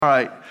All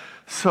right,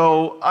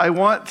 so I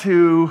want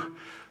to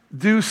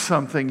do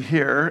something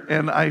here,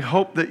 and I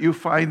hope that you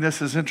find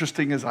this as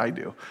interesting as I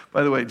do.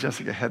 By the way,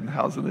 Jessica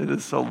Hedenhausen, it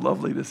is so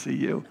lovely to see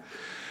you.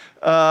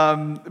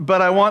 But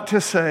I want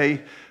to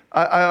say,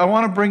 I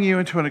want to bring you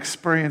into an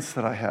experience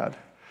that I had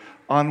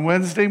on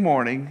Wednesday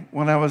morning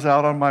when I was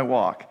out on my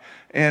walk.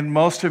 And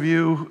most of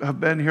you have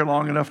been here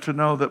long enough to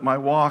know that my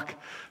walk,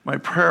 my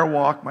prayer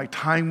walk, my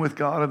time with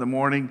God in the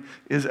morning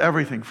is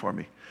everything for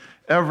me.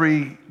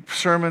 Every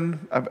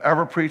sermon I've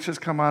ever preached has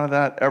come out of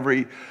that.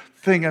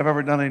 Everything I've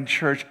ever done in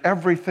church,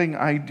 everything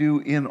I do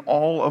in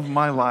all of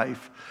my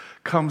life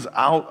comes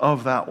out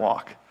of that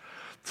walk.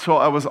 So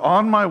I was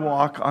on my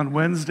walk on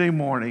Wednesday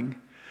morning,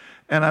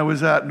 and I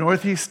was at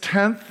Northeast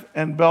 10th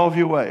and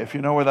Bellevue Way, if you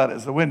know where that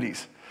is, the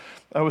Wendy's.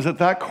 I was at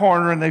that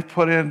corner, and they've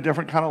put in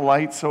different kind of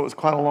lights, so it was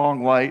quite a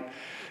long light.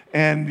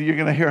 And you're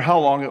going to hear how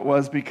long it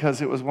was,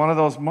 because it was one of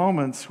those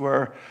moments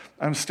where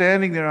I'm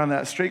standing there on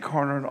that street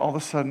corner, and all of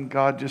a sudden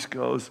God just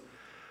goes,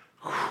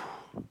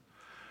 whew,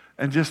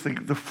 and just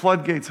the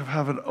floodgates of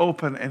heaven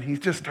open, and he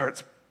just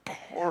starts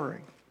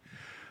pouring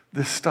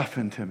this stuff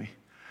into me.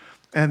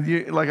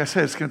 And like I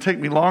said, it's going to take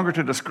me longer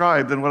to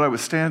describe than what I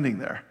was standing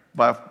there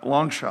by a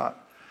long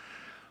shot.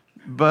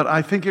 But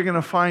I think you're going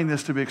to find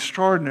this to be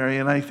extraordinary,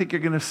 and I think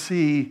you're going to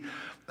see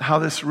how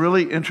this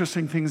really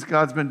interesting things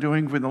God's been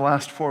doing for the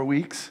last 4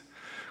 weeks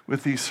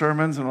with these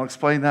sermons, and I'll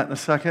explain that in a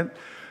second,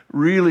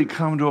 really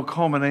come to a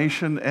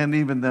culmination and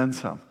even then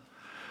some.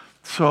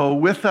 So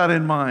with that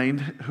in mind,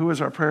 who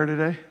is our prayer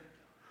today?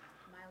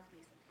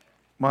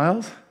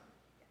 Miles?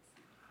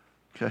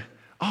 Okay.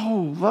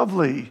 Oh,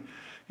 lovely.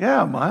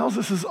 Yeah, Miles,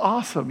 this is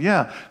awesome.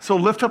 Yeah. So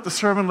lift up the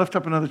sermon, lift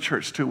up another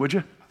church too, would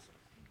you?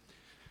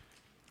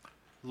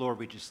 Lord,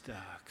 we just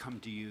come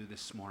to you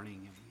this morning,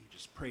 and we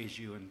just praise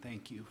you and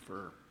thank you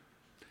for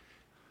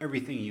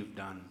everything you've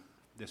done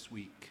this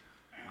week.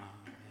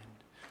 And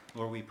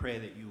Lord, we pray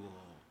that you will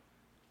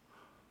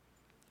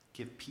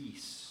give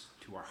peace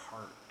to our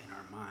heart and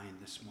our mind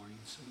this morning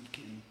so we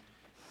can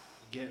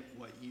get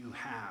what you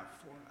have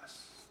for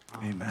us.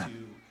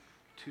 Amen.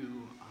 To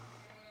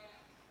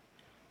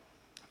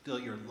feel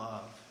your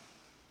love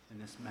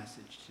in this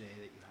message today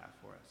that you have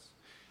for us.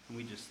 And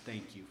we just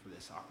thank you for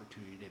this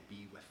opportunity to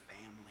be with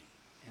family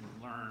and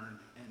learn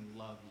and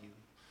love you.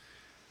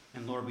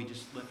 And Lord, we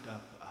just lift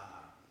up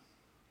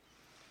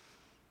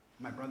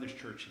my brother's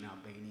church in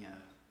Albania,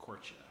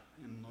 Korcha.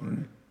 And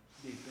Lord,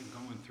 they've been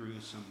going through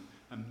some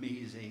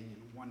amazing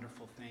and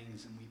wonderful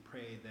things, and we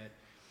pray that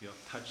you'll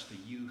touch the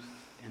youth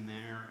in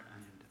there,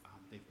 and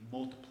they've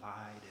multiplied.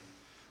 And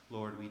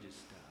Lord, we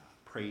just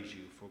praise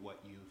you for what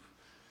you've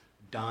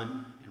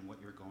done and what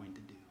you're going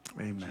to do.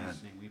 Amen. In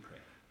Jesus' name we pray.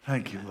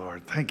 Thank you,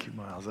 Lord. Thank you,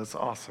 Miles. That's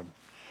awesome.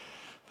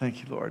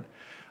 Thank you, Lord.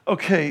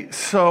 Okay,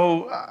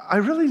 so I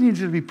really need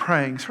you to be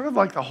praying sort of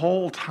like the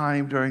whole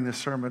time during this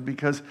sermon,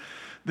 because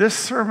this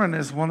sermon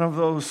is one of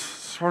those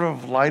sort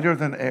of lighter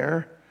than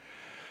air,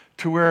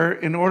 to where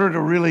in order to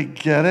really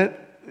get it,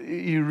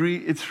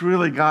 it's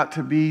really got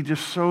to be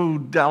just so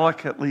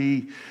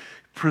delicately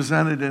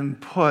presented and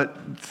put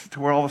to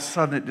where all of a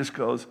sudden it just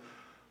goes,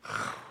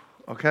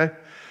 okay?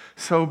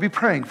 So be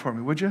praying for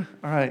me, would you?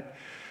 All right.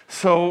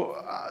 So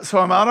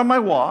I'm out on my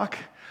walk,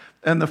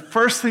 and the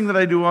first thing that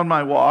I do on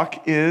my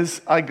walk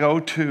is I go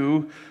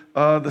to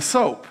the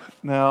soap.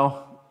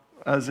 Now,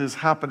 as is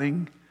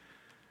happening,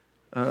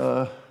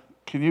 can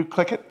you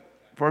click it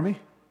for me?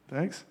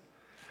 Thanks.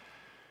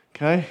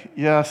 Okay,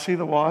 yeah, see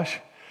the wash?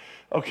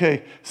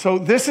 Okay, so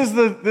this is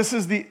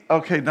the,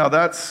 okay, now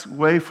that's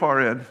way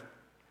far in.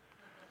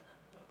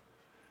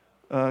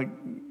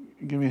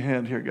 Give me a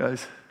hand here,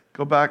 guys.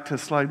 Go back to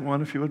slide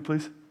 1, if you would,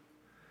 please.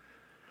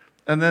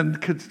 And then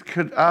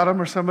could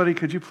Adam or somebody,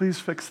 could you please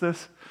fix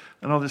this?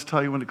 And I'll just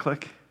tell you when to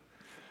click.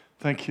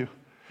 Thank you.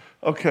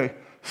 Okay,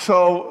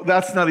 so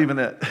that's not even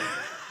it.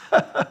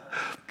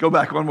 Go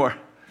back one more.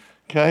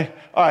 Okay?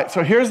 All right,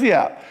 so here's the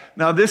app.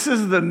 Now, this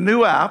is the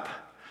new app.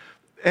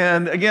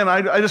 And again,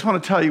 I just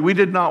want to tell you, we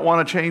did not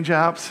want to change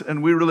apps,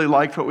 and we really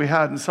liked what we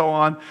had and so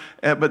on,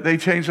 but they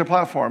changed their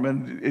platform,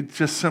 and it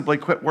just simply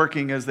quit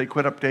working as they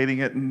quit updating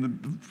it,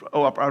 and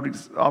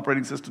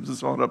operating systems and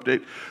so on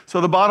update.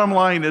 So the bottom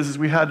line is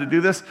we had to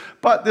do this,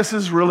 but this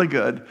is really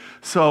good.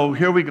 So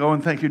here we go,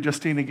 and thank you,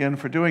 Justine, again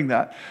for doing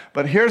that.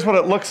 But here's what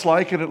it looks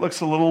like, and it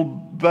looks a little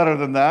better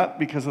than that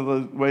because of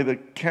the way the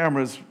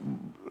camera's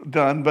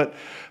done. But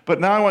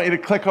now I want you to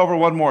click over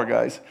one more,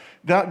 guys.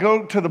 Now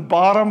go to the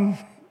bottom.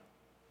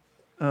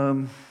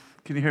 Can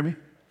you hear me?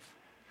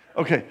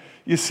 Okay.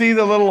 You see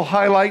the little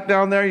highlight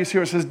down there? You see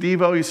where it says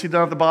Devo? You see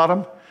down at the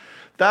bottom?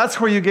 That's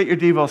where you get your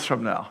Devos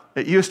from now.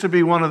 It used to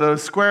be one of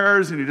those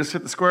squares, and you just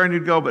hit the square and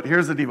you'd go, but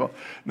here's the Devo.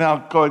 Now,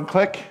 go ahead and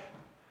click.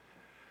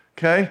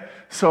 Okay?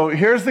 So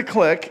here's the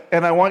click,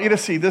 and I want you to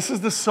see, this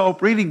is the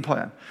SOAP reading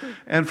plan.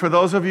 And for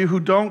those of you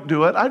who don't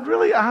do it, I'd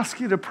really ask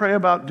you to pray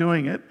about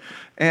doing it.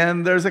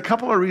 And there's a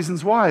couple of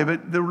reasons why,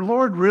 but the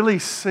Lord really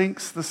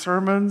syncs the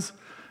sermons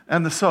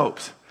and the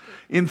SOAPs.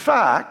 In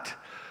fact,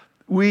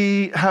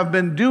 we have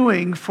been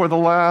doing for the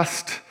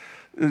last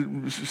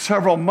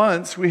several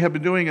months, we have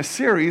been doing a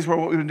series where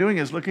what we've been doing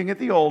is looking at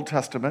the Old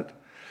Testament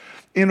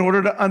in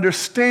order to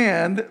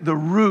understand the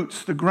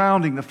roots, the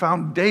grounding, the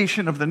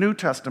foundation of the New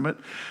Testament.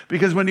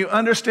 Because when you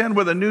understand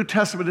where the New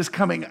Testament is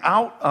coming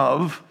out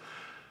of,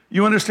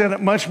 you understand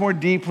it much more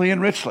deeply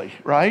and richly,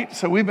 right?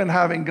 So we've been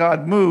having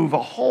God move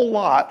a whole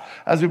lot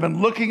as we've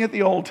been looking at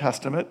the Old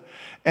Testament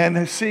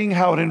and seeing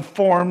how it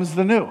informs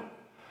the New.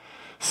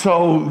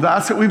 So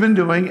that's what we've been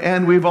doing,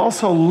 and we've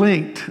also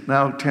linked,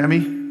 now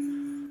Tammy,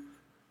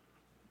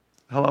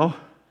 hello?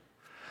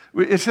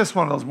 It's just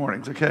one of those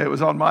mornings, okay? It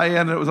was on my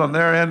end, it was on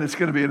their end. It's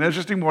going to be an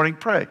interesting morning.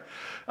 Pray.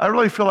 I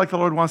really feel like the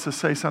Lord wants to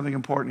say something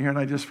important here, and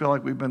I just feel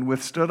like we've been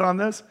withstood on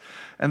this,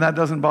 and that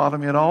doesn't bother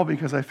me at all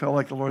because I feel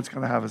like the Lord's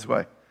going to have his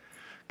way.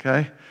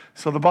 Okay?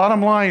 So the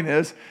bottom line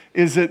is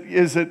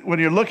that when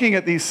you're looking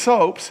at these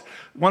soaps,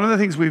 one of the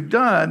things we've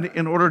done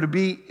in order to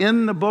be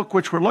in the book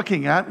which we're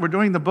looking at, we're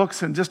doing the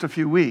books in just a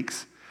few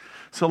weeks.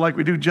 So like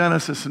we do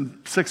Genesis in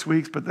 6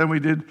 weeks, but then we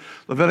did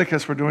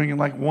Leviticus, we're doing in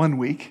like 1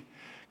 week.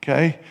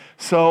 Okay?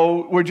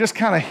 So we're just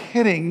kind of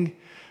hitting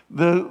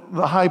the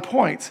high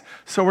points.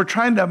 So we're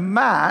trying to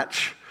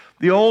match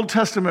the Old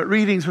Testament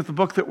readings with the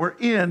book that we're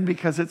in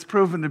because it's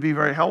proven to be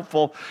very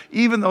helpful,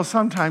 even though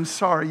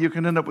sometimes, you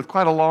can end up with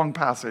quite a long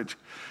passage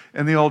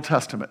in the Old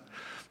Testament.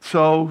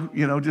 So,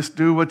 just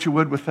do what you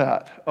would with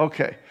that.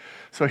 Okay,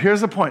 so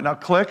here's the point. Now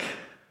click.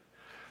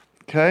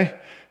 Okay,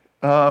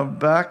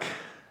 back.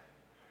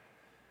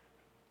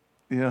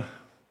 Yeah.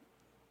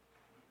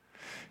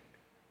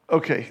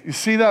 Okay, you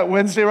see that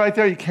Wednesday right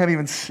there? You can't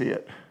even see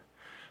it.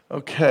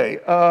 Okay,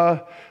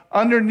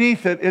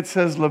 underneath it, it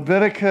says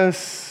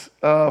Leviticus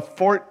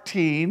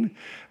 14,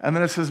 and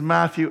then it says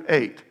Matthew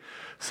 8.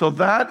 So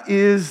that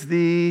is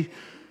the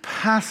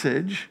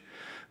passage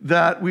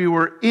that we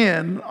were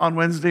in on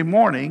Wednesday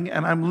morning,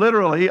 and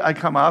I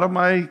come out of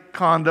my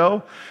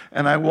condo,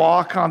 and I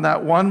walk on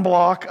that one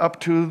block up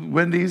to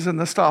Wendy's and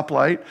the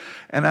stoplight,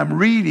 and I'm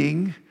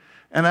reading,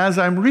 and as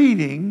I'm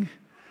reading,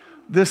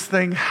 this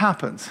thing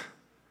happens.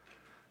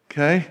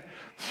 Okay?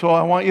 So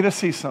I want you to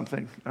see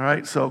something. All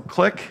right, so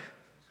click.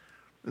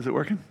 Is it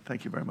working?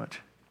 Thank you very much.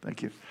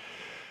 Thank you.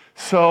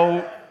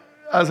 So,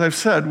 as I've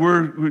said,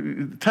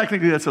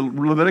 technically that's a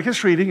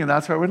Leviticus reading, and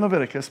that's why we're in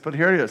Leviticus, but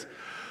here it is.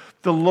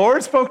 The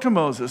Lord spoke to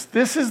Moses,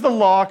 "This is the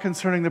law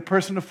concerning the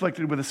person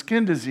afflicted with a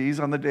skin disease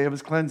on the day of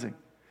his cleansing.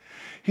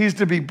 He's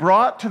to be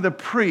brought to the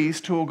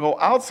priest who will go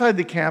outside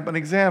the camp and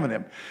examine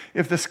him.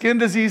 If the skin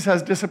disease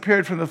has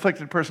disappeared from the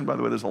afflicted person," by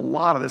the way, there's a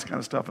lot of this kind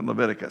of stuff in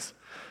Leviticus,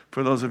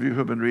 for those of you who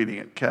have been reading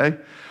it, okay?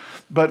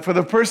 "But for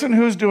the person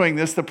who's doing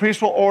this, the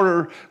priest will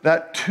order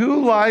that 2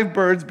 live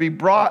birds be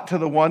brought to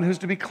the one who's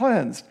to be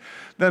cleansed,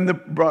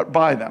 brought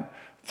by them.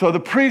 So the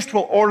priest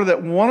will order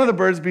that one of the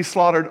birds be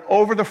slaughtered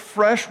over the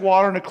fresh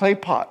water in a clay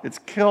pot. It's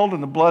killed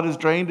and the blood is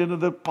drained into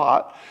the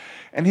pot.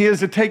 And he is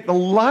to take the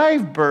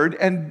live bird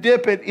and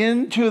dip it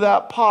into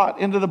that pot,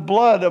 into the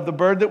blood of the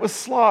bird that was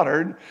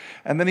slaughtered.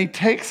 And then he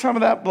takes some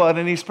of that blood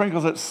and he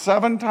sprinkles it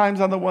 7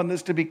 times on the one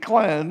that's to be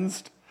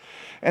cleansed.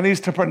 And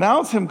he's to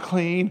pronounce him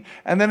clean,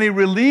 and then he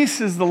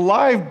releases the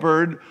live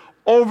bird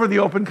over the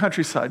open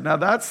countryside." Now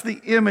that's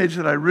the image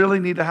that I really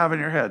need to have in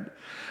your head.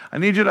 I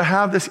need you to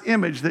have this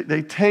image that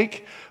they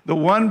take the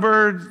one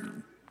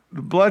bird,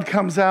 the blood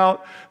comes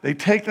out, they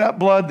take that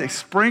blood, they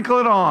sprinkle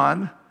it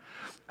on,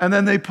 and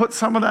then they put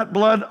some of that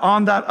blood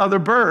on that other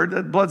bird,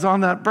 that blood's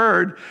on that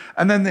bird,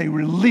 and then they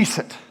release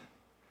it.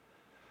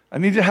 I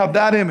need you to have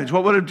that image.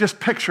 What would it just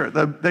picture?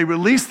 They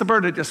release the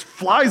bird, it just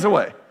flies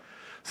away.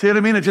 See what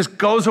I mean? It just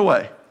goes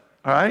away,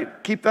 all right?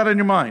 Keep that in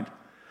your mind.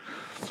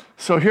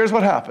 So here's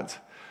what happens.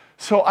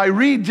 So I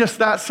read just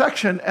that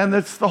section, and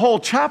it's the whole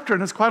chapter,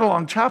 and it's quite a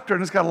long chapter,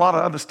 and it's got a lot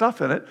of other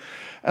stuff in it.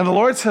 And the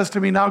Lord says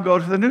to me, "Now go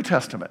to the New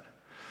Testament."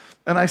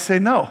 And I say,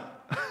 no,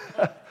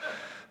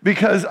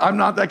 because I'm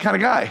not that kind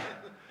of guy.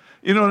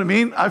 You know what I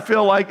mean? I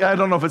feel like, I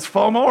don't know if it's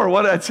FOMO or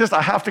what, it's just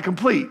I have to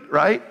complete,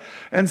 right?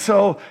 And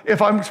so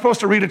if I'm supposed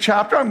to read a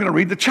chapter, I'm going to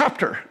read the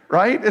chapter,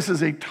 right? This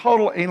is a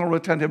total anal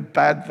retentive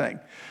bad thing.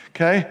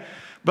 Okay?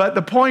 But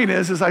the point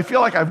is I feel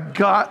like I've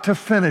got to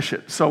finish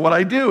it. So what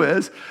I do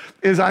is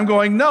I'm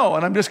going, no,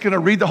 and I'm just going to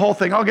read the whole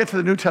thing. I'll get to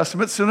the New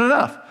Testament soon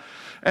enough.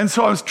 And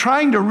so I was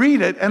trying to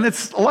read it, and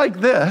it's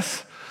like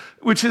this,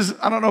 which is,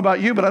 I don't know about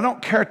you, but I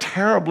don't care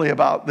terribly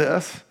about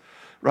this,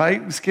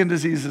 right? Skin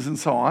diseases and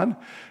so on,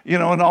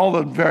 and all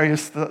the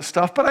various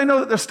stuff. But I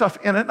know that there's stuff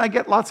in it, and I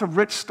get lots of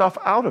rich stuff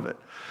out of it.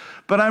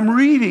 But I'm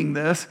reading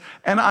this,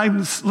 and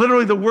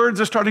literally the words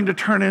are starting to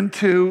turn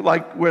into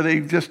like where they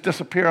just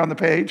disappear on the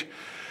page.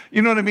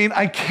 You know what I mean?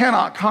 I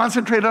cannot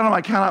concentrate on them. I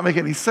cannot make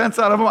any sense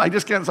out of them. I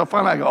just get so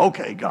finally I go,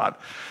 okay, God.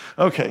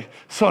 Okay,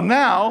 so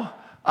now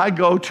I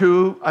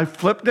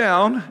flip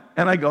down,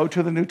 and I go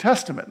to the New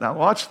Testament. Now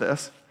watch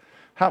this.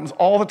 Happens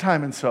all the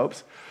time in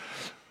soaps.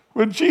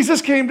 "When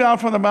Jesus came down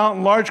from the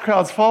mountain, large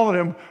crowds followed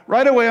him.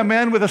 Right away, a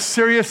man with a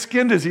serious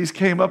skin disease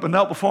came up and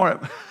knelt before him."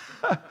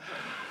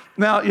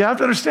 Now, you have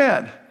to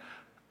understand,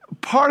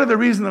 part of the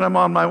reason that I'm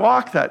on my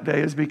walk that day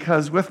is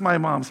because with my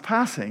mom's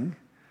passing,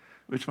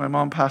 which my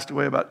mom passed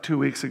away about 2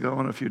 weeks ago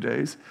in a few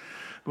days,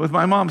 With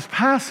my mom's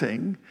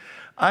passing,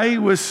 I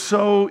was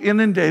so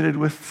inundated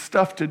with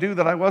stuff to do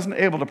that I wasn't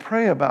able to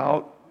pray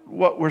about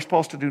what we're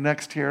supposed to do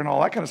next here and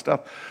all that kind of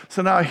stuff.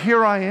 So now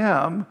here I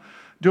am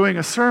doing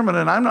a sermon,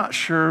 and I'm not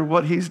sure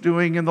what he's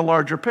doing in the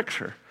larger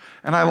picture.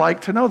 And I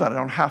like to know that. I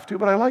don't have to,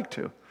 but I like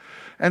to.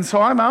 And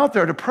so I'm out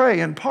there to pray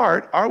in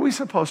part, are we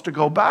supposed to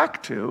go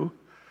back to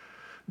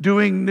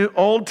doing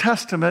Old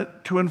Testament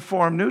to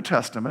inform New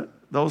Testament,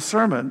 those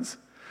sermons,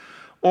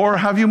 or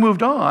have you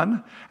moved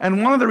on?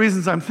 And one of the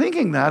reasons I'm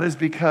thinking that is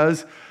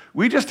because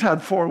we just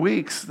had 4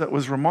 weeks that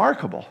was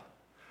remarkable,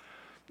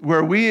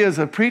 where we as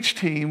a preach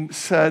team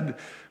said,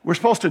 we're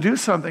supposed to do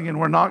something and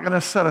we're not going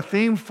to set a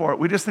theme for it.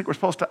 We just think we're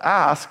supposed to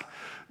ask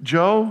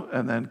Joe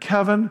and then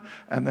Kevin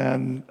and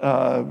then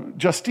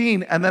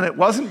Justine, and then it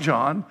wasn't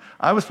John.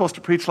 I was supposed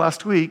to preach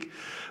last week,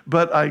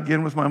 but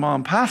again, with my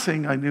mom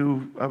passing, I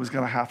knew I was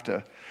going to have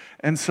to.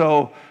 And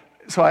so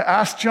I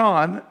asked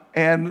John,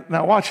 and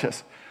now watch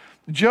this.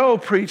 Joe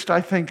preached, I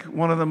think,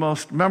 one of the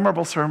most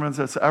memorable sermons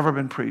that's ever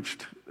been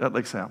preached at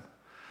Lake Sam.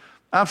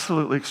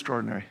 Absolutely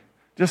extraordinary.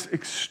 Just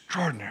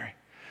extraordinary.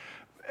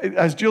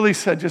 As Julie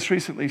said just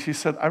recently, she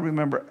said, I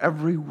remember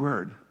every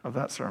word of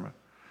that sermon.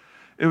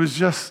 It was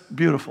just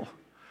beautiful.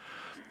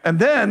 And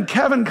then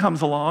Kevin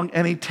comes along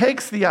and he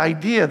takes the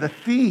idea, the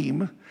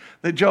theme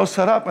that Joe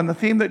set up, and the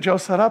theme that Joe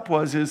set up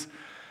is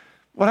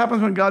what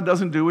happens when God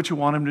doesn't do what you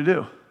want him to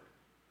do?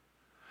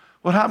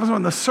 What happens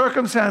when the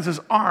circumstances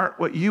aren't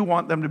what you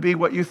want them to be,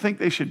 what you think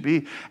they should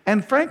be,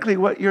 and frankly,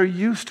 what you're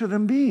used to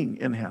them being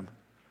in him?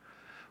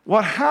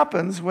 What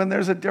happens when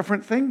there's a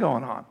different thing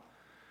going on?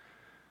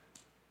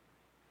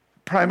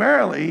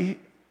 Primarily,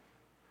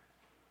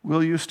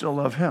 will you still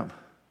love him?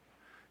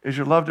 Is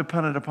your love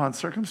dependent upon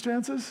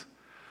circumstances,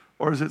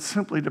 or is it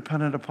simply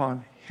dependent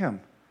upon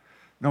him,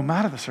 no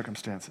matter the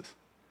circumstances?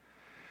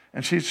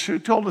 And she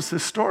told us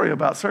this story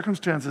about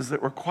circumstances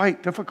that were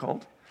quite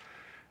difficult,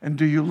 and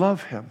do you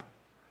love him?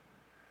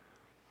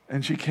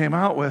 And she came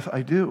out with,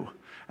 I do.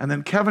 And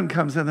then Kevin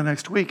comes in the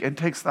next week and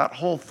takes that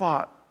whole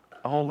thought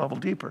a whole level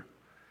deeper.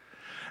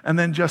 And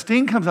then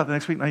Justine comes out the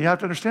next week. Now you have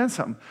to understand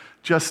something.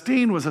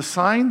 Justine was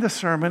assigned the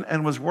sermon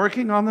and was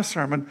working on the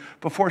sermon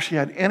before she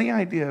had any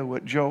idea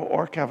what Joe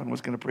or Kevin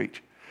was going to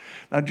preach.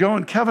 Now Joe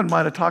and Kevin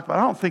might have talked about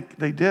it. I don't think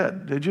they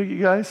did you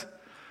guys?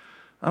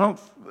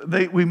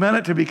 We meant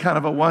it to be kind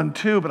of a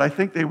 1-2, but I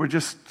think they were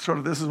just sort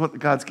of, this is what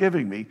God's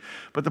giving me.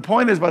 But the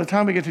point is, by the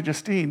time we get to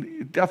Justine,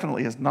 it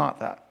definitely is not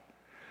that.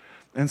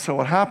 And so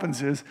what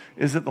happens is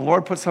that the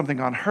Lord puts something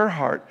on her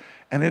heart,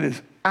 and it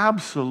is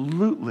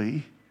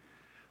absolutely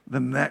the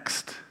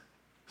next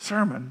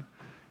sermon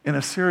in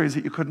a series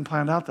that you couldn't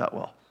plan out that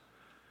well.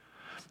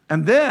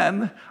 And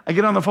then I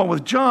get on the phone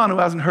with John, who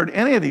hasn't heard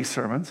any of these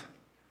sermons,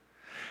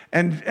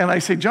 and I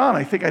say, John,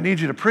 I think I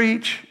need you to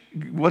preach.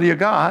 What do you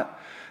got?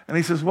 And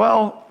he says,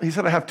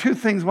 I have 2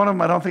 things. One of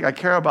them I don't think I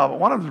care about, but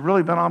one of them has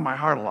really been on my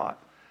heart a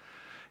lot.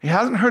 He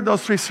hasn't heard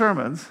those 3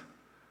 sermons,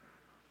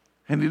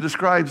 and he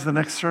describes the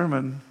next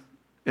sermon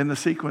in the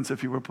sequence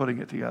if you were putting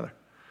it together.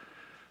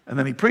 And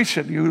then he preached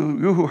it, and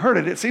you who heard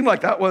it, it seems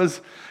like God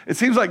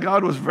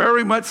was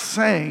very much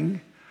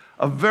saying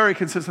a very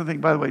consistent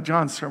thing. By the way,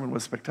 John's sermon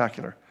was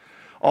spectacular.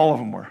 All of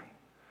them were.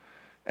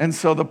 And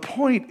so the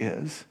point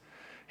is,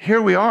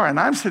 here we are, and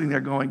I'm sitting there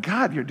going,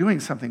 God, you're doing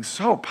something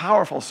so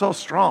powerful, so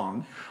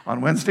strong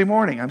on Wednesday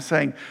morning. I'm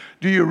saying,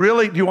 do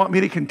you want me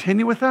to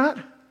continue with that?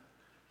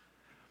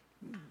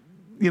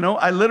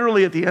 I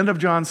literally, at the end of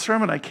John's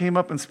sermon, I came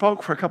up and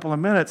spoke for a couple of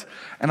minutes,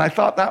 and I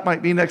thought that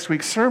might be next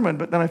week's sermon,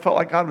 but then I felt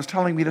like God was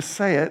telling me to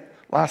say it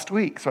last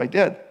week, so I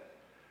did.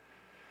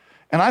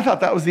 And I thought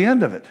that was the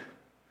end of it.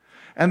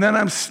 And then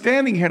I'm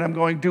standing here and I'm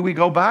going, do I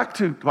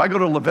go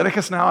to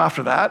Leviticus now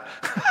after that?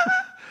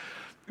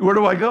 Where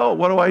do I go?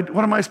 What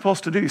am I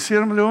supposed to do? You see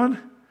what I'm doing?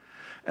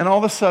 And all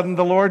of a sudden,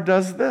 the Lord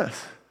does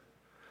this.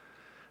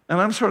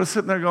 And I'm sort of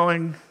sitting there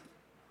going,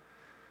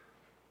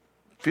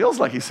 feels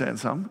like he's saying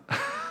something.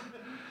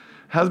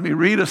 Has me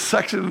read a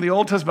section in the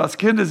Old Testament about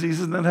skin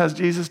diseases and then has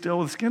Jesus deal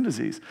with skin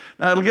disease.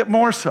 Now, it'll get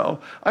more so.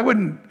 I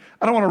don't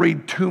want to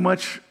read too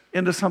much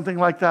into something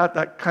like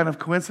that kind of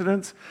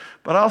coincidence,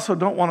 but I also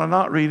don't want to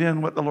not read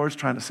in what the Lord's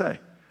trying to say.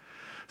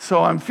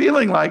 So I'm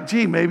feeling like,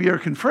 maybe you're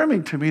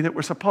confirming to me that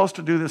we're supposed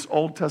to do this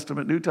Old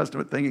Testament, New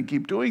Testament thing and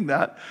keep doing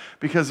that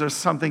because there's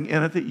something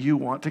in it that you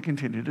want to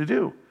continue to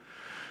do.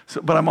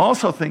 But I'm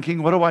also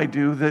thinking, what do I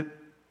do that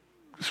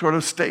sort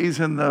of stays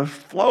in the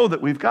flow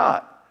that we've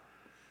got?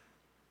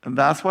 And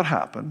that's what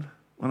happened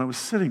when I was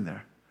sitting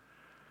there.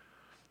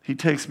 He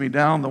takes me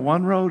down the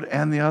one road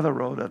and the other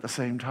road at the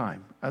same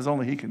time, as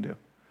only he can do.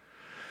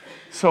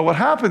 So what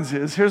happens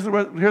is, here's the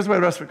way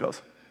the rest of it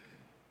goes.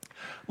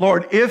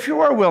 Lord, if you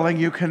are willing,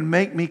 you can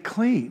make me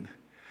clean.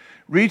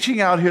 Reaching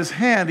out his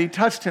hand, he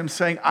touched him,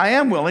 saying, I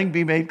am willing,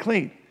 be made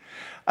clean.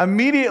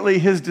 Immediately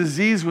his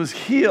disease was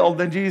healed.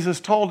 Then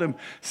Jesus told him,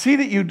 see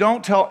that you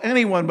don't tell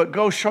anyone, but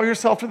go show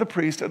yourself to the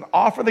priest and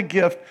offer the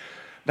gift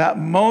that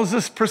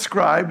Moses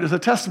prescribed as a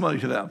testimony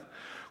to them.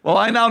 Well,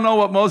 I now know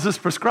what Moses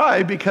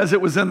prescribed because it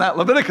was in that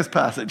Leviticus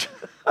passage.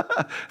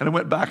 And I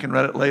went back and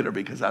read it later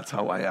because that's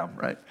how I am,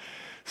 right?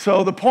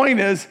 So the point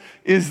is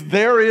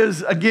there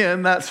is,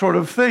 again, that sort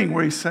of thing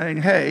where he's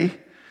saying, hey,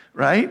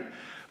 right?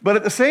 But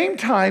at the same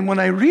time, when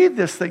I read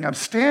this thing, I'm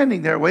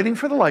standing there waiting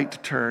for the light to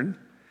turn,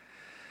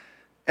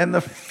 and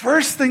the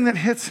first thing that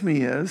hits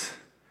me is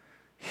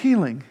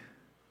healing.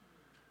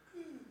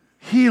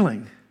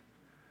 Healing.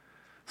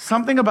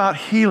 Something about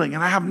healing,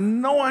 and I have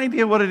no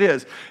idea what it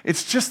is.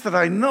 It's just that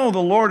I know the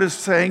Lord is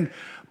saying,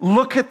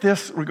 look at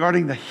this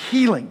regarding the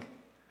healing.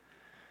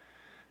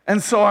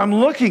 And so I'm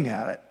looking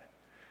at it,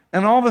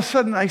 and all of a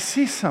sudden I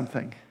see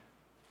something.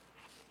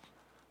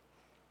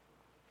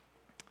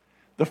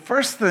 The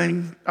first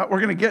thing, we're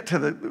going to get to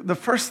the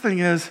first thing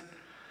is,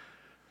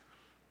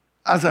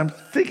 as I'm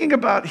thinking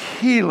about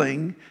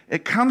healing,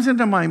 it comes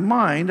into my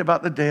mind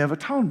about the Day of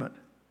Atonement.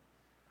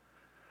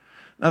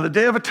 Now, the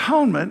Day of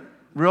Atonement,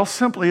 real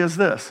simply, is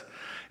this.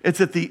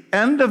 It's at the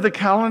end of the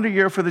calendar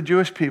year for the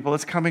Jewish people.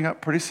 It's coming up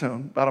pretty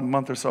soon, about a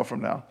month or so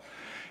from now.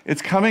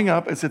 It's coming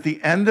up. It's at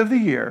the end of the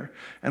year.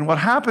 And what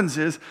happens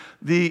is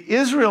the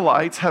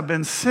Israelites have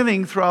been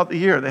sinning throughout the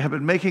year. They have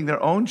been making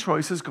their own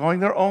choices, going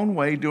their own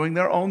way, doing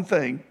their own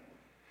thing.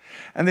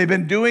 And they've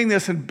been doing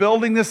this and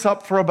building this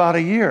up for about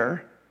a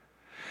year.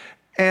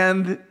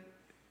 And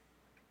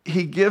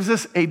he gives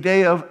us a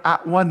day of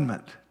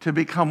at-one-ment to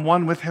become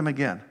one with him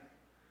again.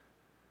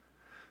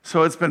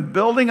 So it's been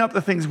building up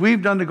the things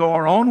we've done to go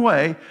our own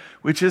way,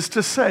 which is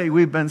to say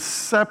we've been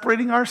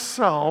separating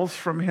ourselves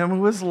from him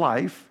who is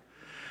life.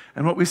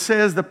 And what we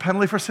say is the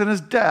penalty for sin is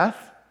death.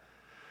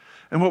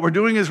 And what we're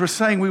doing is we're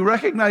saying we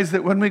recognize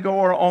that when we go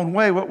our own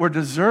way, what we're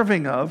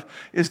deserving of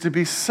is to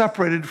be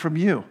separated from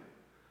you,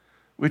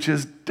 which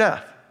is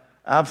death.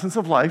 Absence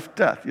of life,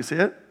 death. You see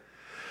it?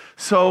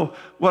 So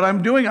what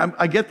I'm doing,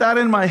 I get that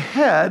in my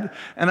head,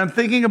 and I'm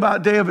thinking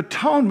about Day of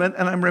Atonement,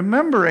 and I'm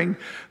remembering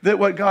that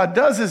what God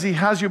does is he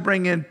has you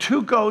bring in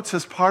 2 goats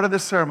as part of the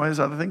ceremony. There's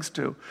other things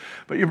too.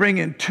 But you bring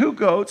in 2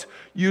 goats,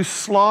 you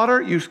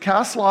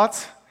cast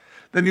lots,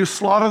 then you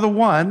slaughter the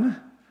one.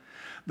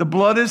 The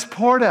blood is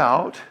poured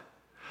out.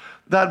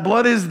 That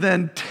blood is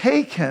then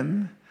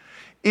taken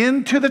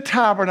into the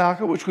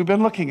tabernacle, which we've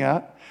been looking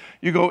at.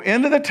 You go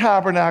into the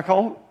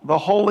tabernacle, the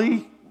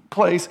holy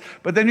place,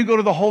 but then you go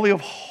to the Holy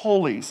of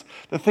Holies,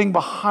 the thing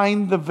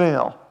behind the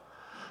veil,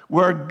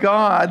 where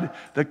God,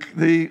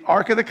 the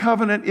Ark of the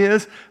Covenant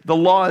is, the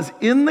law is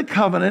in the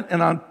covenant,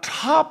 and on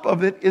top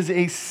of it is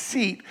a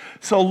seat.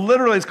 So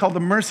literally it's called the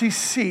mercy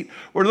seat,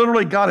 where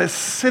literally God is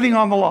sitting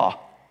on the law.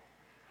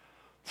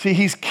 See,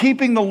 he's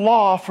keeping the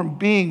law from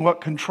being what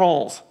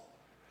controls.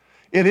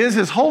 It is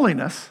his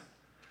holiness,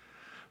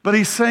 but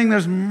he's saying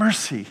there's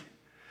mercy.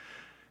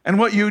 And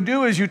what you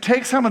do is you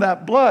take some of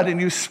that blood and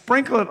you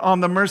sprinkle it on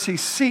the mercy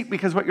seat,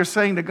 because what you're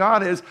saying to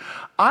God is,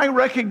 I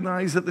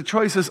recognize that the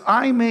choices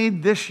I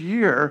made this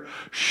year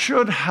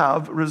should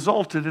have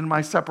resulted in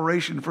my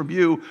separation from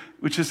you,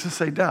 which is to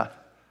say death.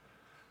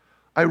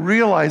 I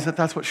realize that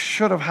that's what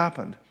should have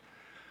happened.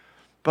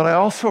 But I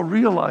also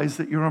realize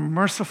that you're a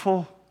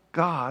merciful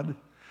God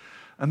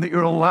and that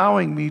you're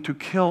allowing me to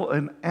kill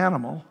an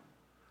animal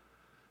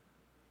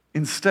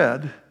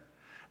instead,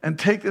 and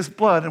take this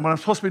blood, and when I'm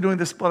supposed to be doing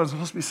this blood, I'm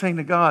supposed to be saying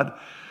to God,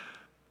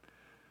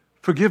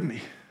 forgive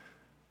me.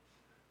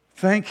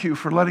 Thank you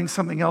for letting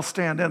something else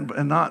stand in,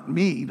 and not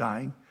me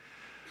dying,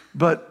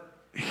 but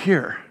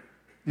here.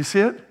 You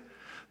see it?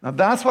 Now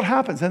that's what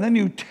happens. And then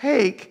you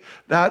take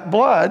that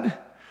blood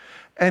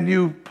and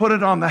you put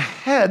it on the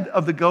head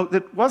of the goat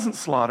that wasn't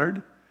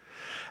slaughtered,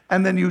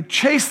 and then you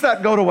chase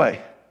that goat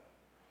away.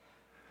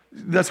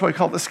 That's why I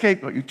call it the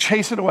scapegoat. You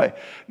chase it away.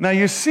 Now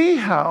you see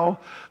how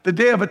the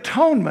Day of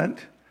Atonement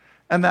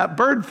and that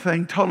bird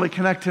thing totally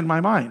connect in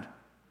my mind.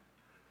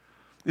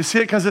 You see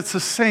it because it's the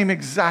same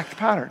exact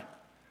pattern.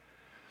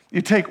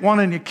 You take one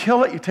and you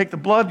kill it. You take the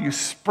blood, you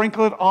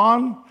sprinkle it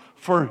on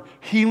for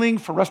healing,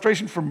 for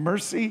restoration, for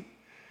mercy.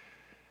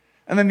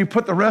 And then you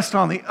put the rest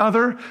on the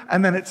other,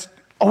 and then it's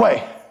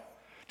away.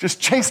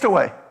 Just chased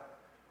away.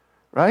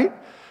 Right?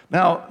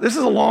 Now, this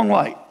is a long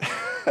light.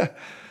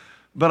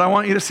 But I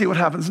want you to see what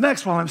happens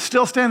next while I'm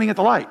still standing at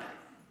the light.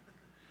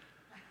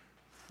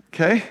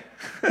 Okay?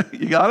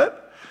 You got it?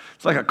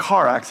 It's like a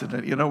car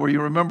accident, where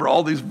you remember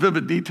all these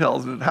vivid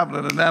details and it happened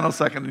in a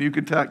nanosecond and you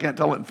can't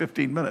tell it in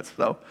 15 minutes.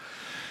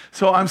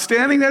 So I'm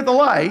standing there at the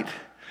light,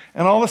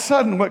 and all of a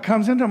sudden what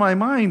comes into my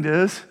mind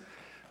is,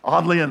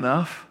 oddly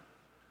enough,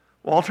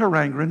 Walter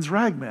Rangren's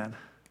Ragman.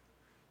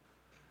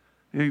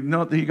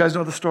 You guys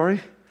know the story?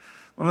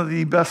 One of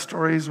the best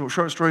stories, or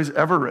short stories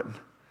ever written.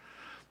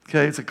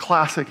 Okay, it's a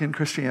classic in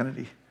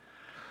Christianity.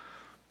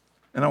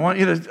 And I want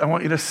you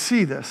to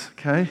see this,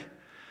 okay?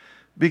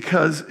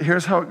 Because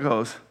here's how it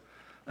goes.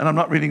 And I'm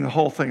not reading the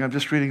whole thing, I'm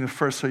just reading the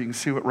first so you can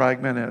see what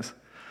Ragman is.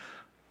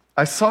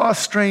 I saw a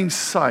strange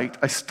sight.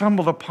 I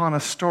stumbled upon a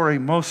story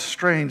most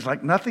strange,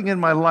 like nothing in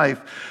my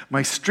life,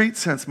 my street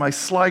sense, my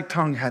sly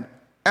tongue had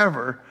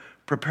ever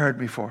prepared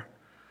me for.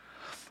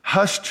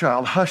 Hush,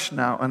 child, hush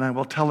now, and I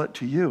will tell it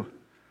to you.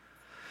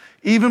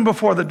 Even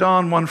before the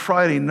dawn one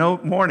Friday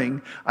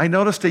morning, I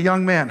noticed a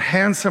young man,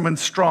 handsome and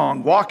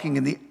strong, walking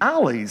in the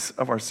alleys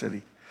of our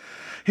city.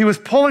 He was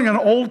pulling an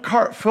old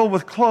cart filled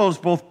with clothes,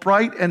 both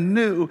bright and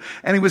new,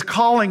 and he was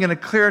calling in a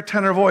clear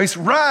tenor voice,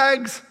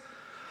 "Rags!"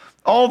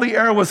 All the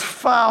air was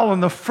foul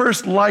and the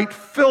first light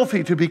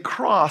filthy to be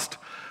crossed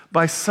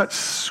by such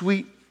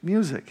sweet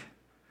music.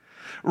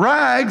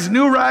 Rags,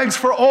 new rags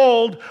for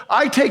old.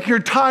 I take your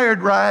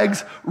tired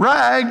rags,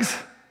 rags.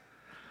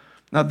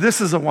 Now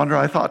this is a wonder,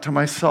 I thought to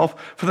myself,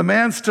 for the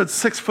man stood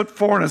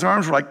 6'4" and his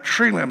arms were like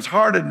tree limbs,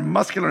 hard and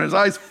muscular, and his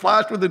eyes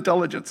flashed with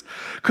intelligence.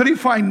 Could he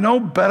find no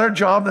better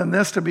job than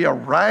this, to be a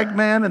rag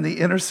man in the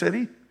inner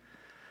city?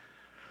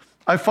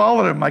 I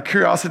followed him. My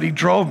curiosity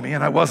drove me,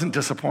 and I wasn't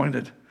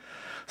disappointed.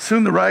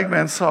 Soon the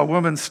ragman saw a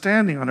woman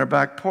standing on her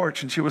back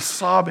porch, and she was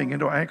sobbing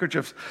into her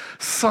handkerchiefs,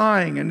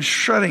 sighing and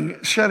shedding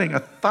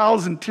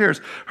 1,000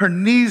 tears. Her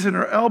knees and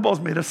her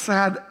elbows made a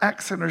sad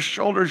X, and her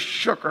shoulders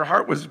shook. Her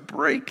heart was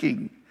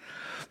breaking.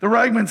 The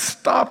ragman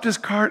stopped his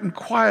cart, and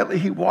quietly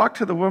he walked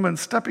to the woman,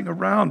 stepping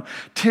around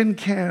tin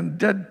can,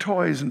 dead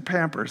toys, and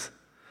Pampers.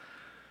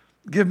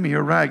 "Give me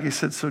your rag," he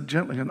said so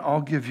gently, "and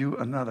I'll give you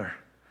another."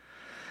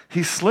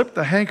 He slipped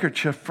the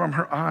handkerchief from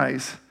her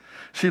eyes.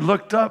 She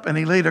looked up, and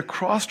he laid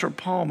across her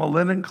palm a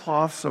linen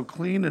cloth so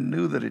clean and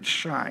new that it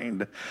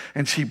shined,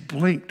 and she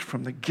blinked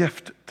from the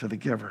gift to the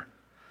giver.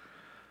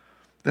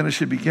 Then as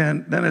he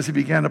began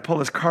to pull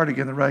his cart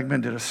again, the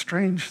ragman did a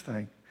strange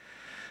thing.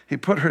 He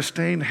put her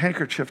stained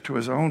handkerchief to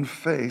his own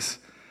face,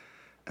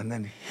 and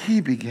then he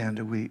began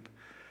to weep,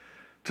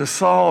 to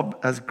sob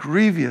as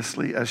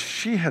grievously as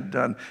she had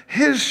done,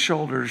 his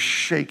shoulders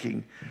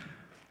shaking,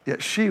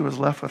 yet she was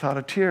left without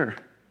a tear.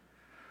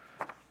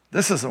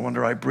 "This is a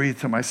wonder," I breathed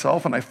to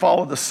myself, and I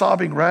followed the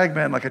sobbing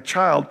ragman like a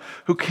child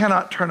who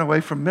cannot turn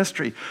away from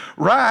mystery.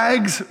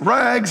 "Rags,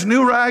 rags,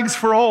 new rags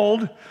for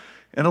old."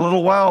 In a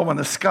little while, when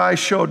the sky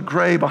showed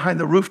gray behind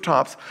the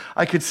rooftops,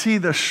 I could see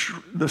the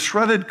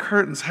shredded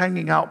curtains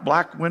hanging out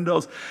black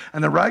windows,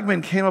 and the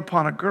ragman came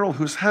upon a girl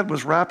whose head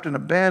was wrapped in a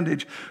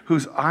bandage,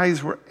 whose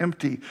eyes were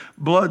empty.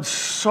 Blood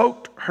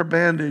soaked her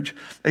bandage.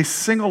 A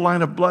single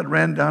line of blood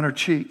ran down her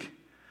cheek.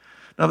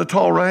 Now the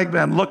tall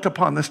ragman looked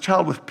upon this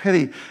child with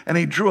pity, and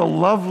he drew a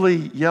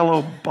lovely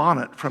yellow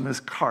bonnet from his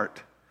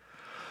cart.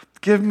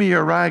 "Give me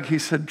your rag," he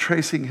said,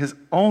 tracing his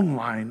own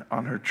line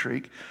on her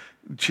cheek,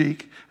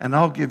 "and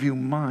I'll give you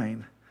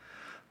mine."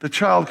 The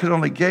child could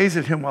only gaze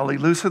at him while he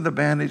loosened the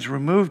bandage,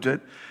 removed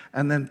it,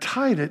 and then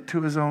tied it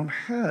to his own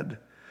head.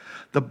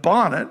 The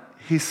bonnet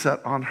he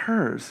set on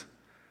hers.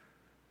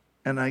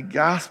 And I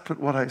gasped at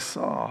what I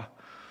saw,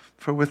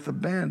 for with the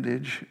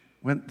bandage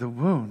went the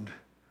wound.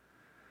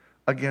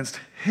 Against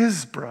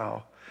his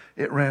brow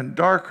it ran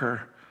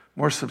darker,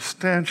 more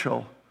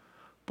substantial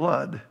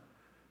blood,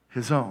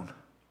 his own.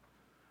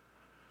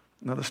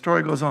 Now the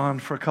story goes on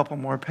for a couple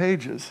more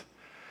pages.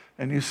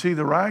 And you see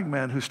the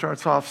ragman who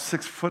starts off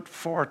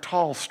 6'4",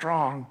 tall,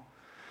 strong.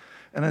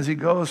 And as he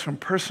goes from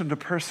person to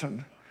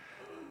person,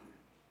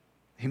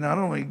 he not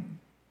only,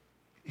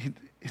 he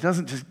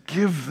doesn't just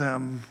give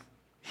them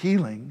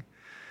healing,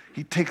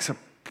 he takes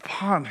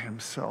upon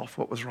himself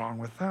what was wrong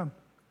with them.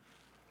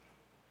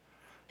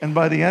 And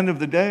by the end of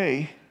the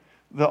day,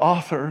 the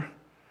author,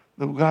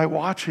 the guy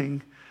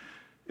watching,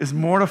 is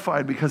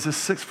mortified because this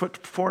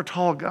 6'4"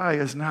 tall guy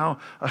is now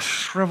a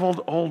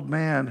shriveled old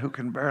man who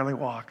can barely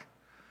walk.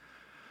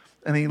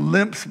 And he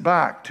limps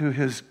back to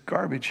his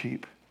garbage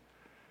heap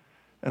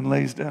and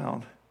lays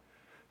down.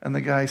 And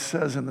the guy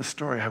says in the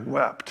story, "I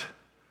wept.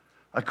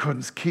 I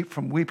couldn't keep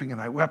from weeping,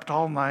 and I wept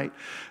all night.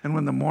 And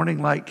when the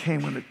morning light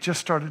came, when it just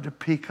started to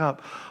peek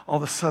up, all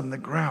of a sudden the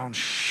ground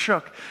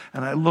shook,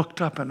 and I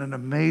looked up, and in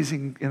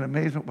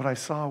amazement what I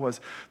saw was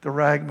the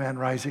ragman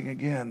rising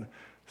again,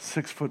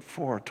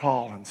 6'4",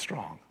 tall and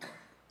strong,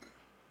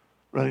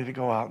 ready to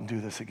go out and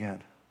do this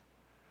again."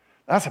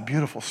 That's a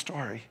beautiful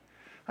story.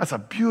 That's a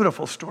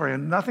beautiful story,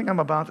 and nothing I'm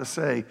about to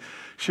say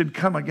should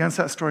come against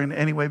that story in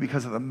any way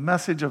because of the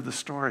message of the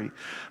story.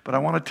 But I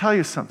want to tell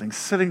you something.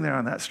 Sitting there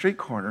on that street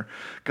corner,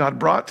 God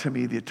brought to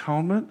me the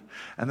atonement,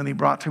 and then he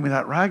brought to me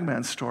that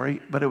ragman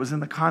story, but it was in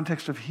the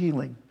context of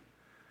healing.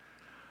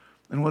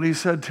 And what he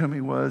said to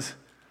me was,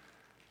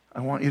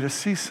 "I want you to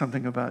see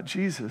something about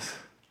Jesus.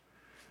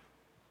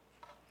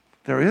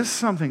 There is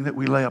something that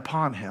we lay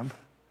upon him."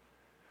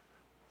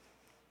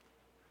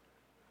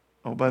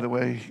 Oh, by the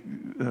way,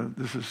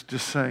 this is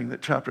just saying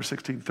that chapter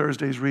 16,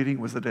 Thursday's reading,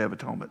 was the Day of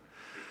Atonement.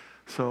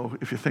 So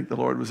if you think the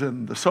Lord was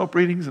in the soap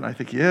readings, and I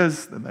think he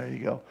is, then there you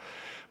go.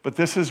 But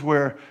this is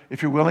where,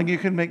 if you're willing, you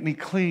can make me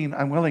clean.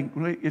 I'm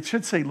willing. It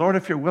should say, "Lord,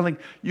 if you're willing,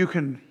 you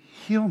can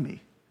heal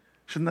me."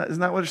 Isn't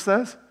that what it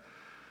says?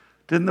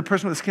 Didn't the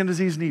person with the skin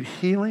disease need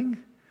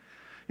healing?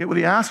 Yet what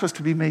he asked was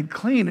to be made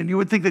clean. And you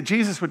would think that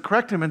Jesus would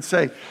correct him and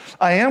say,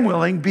 "I am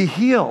willing, be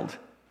healed."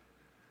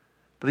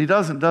 But he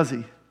doesn't, does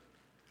he?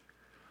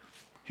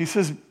 He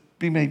says,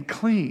 "Be made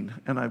clean."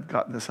 And I've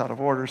gotten this out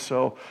of order,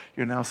 so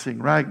you're now seeing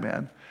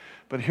ragman.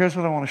 But here's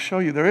what I want to show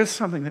you. There is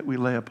something that we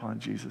lay upon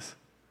Jesus.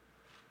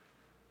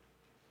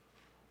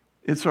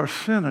 It's our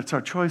sin, it's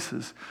our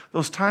choices.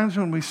 Those times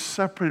when we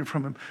separated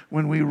from him,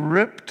 when we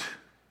ripped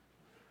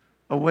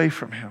away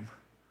from him.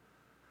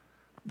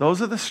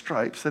 Those are the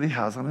stripes that he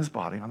has on his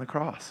body on the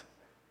cross.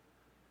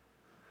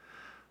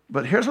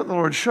 But here's what the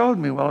Lord showed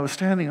me while I was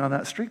standing on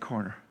that street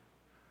corner.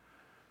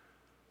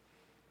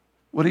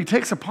 What he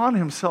takes upon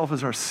himself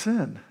is our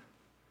sin.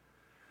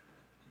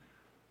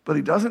 But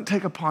he doesn't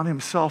take upon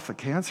himself the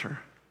cancer.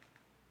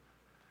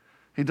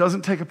 He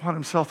doesn't take upon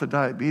himself the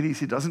diabetes.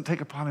 He doesn't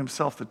take upon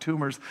himself the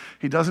tumors.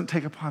 He doesn't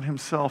take upon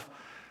himself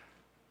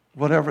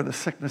whatever the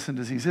sickness and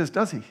disease is,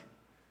 does he?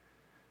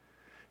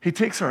 He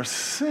takes our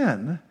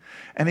sin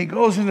and he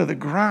goes into the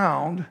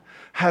ground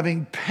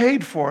having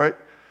paid for it.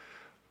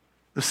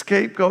 The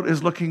scapegoat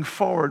is looking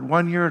forward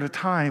 1 year at a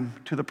time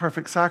to the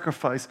perfect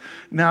sacrifice.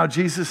 Now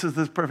Jesus is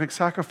this perfect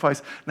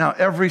sacrifice. Now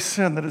every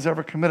sin that is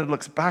ever committed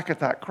looks back at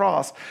that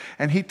cross,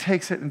 and he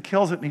takes it and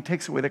kills it, and he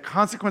takes away the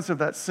consequence of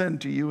that sin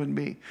to you and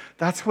me.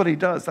 That's what he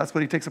does. That's what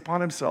he takes upon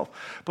himself.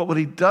 But what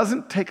he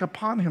doesn't take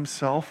upon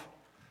himself,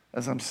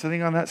 as I'm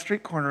sitting on that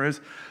street corner,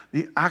 is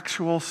the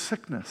actual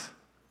sickness.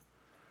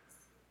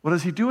 What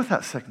does he do with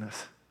that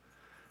sickness?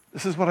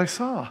 This is what I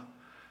saw.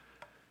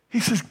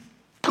 He says,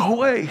 go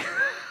away.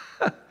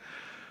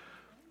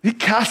 He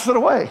casts it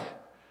away.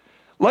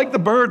 Like the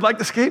bird, like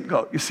the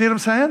scapegoat. You see what I'm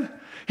saying?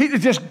 It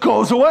just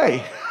goes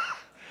away.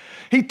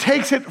 He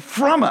takes it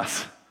from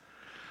us,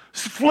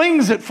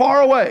 flings it far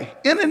away.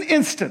 In an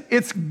instant,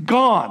 it's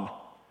gone.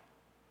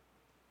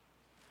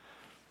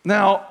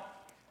 Now,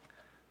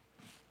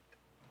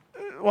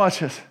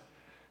 watch this.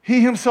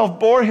 He himself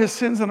bore his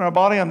sins in our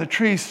body on the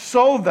tree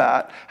so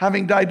that,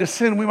 having died to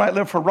sin, we might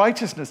live for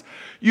righteousness.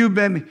 You've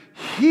been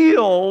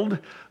healed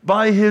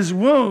by his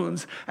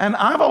wounds. And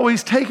I've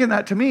always taken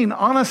that to mean,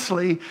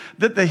 honestly,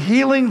 that the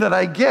healing that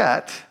I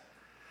get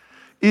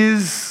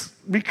is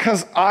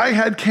because I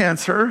had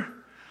cancer,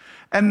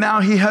 and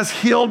now he has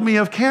healed me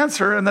of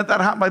cancer, and that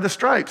happened by the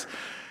stripes.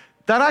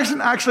 That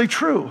isn't actually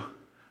true.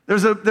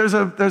 There's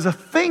a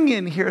thing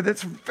in here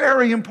that's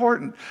very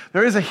important.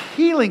 There is a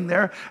healing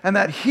there, and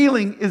that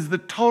healing is the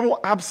total,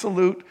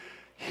 absolute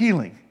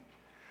healing.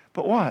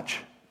 But watch.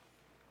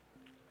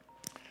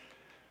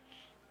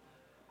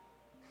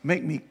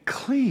 Make me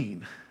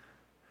clean.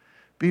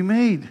 Be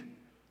made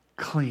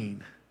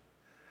clean.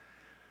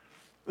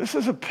 This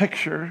is a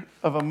picture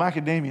of a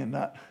macadamia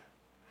nut.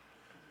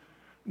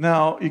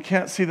 Now, you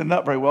can't see the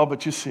nut very well,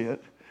 but you see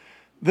it.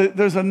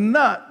 There's a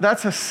nut,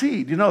 that's a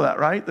seed. You know that,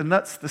 right? The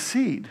nut's the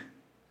seed.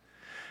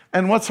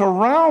 And what's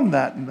around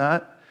that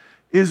nut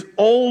is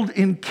old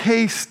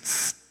encased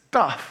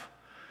stuff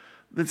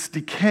that's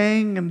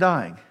decaying and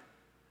dying.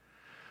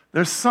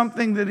 There's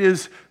something that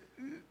is,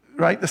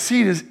 right? The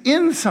seed is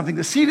in something.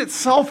 The seed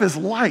itself is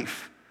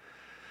life.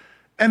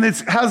 And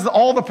it has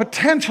all the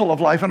potential of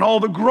life and all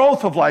the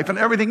growth of life and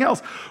everything else.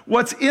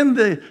 What's in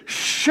the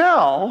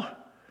shell,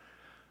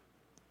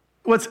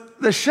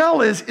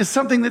 is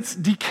something that's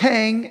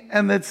decaying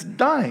and that's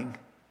dying.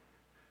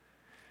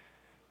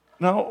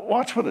 Now,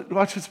 watch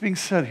what's being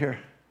said here.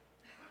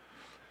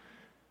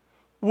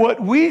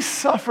 What we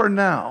suffer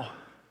now,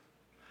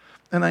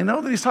 and I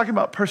know that he's talking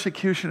about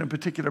persecution in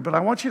particular, but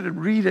I want you to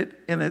read it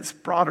in its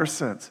broader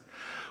sense.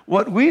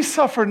 What we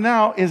suffer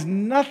now is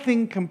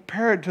nothing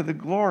compared to the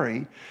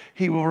glory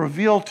he will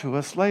reveal to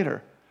us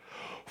later.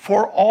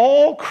 For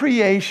all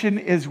creation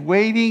is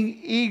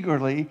waiting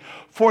eagerly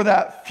for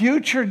that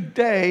future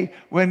day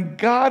when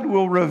God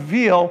will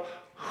reveal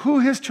who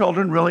his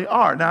children really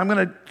are. Now, I'm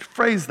going to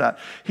phrase that.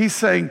 He's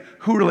saying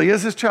who really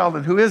is his child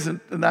and who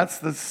isn't, and that's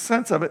the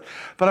sense of it.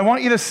 But I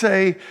want you to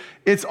say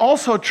it's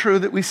also true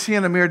that we see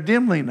in a mirror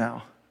dimly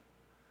now.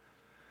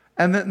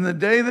 And that in the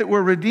day that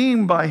we're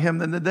redeemed by him,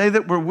 then the day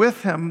that we're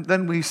with him,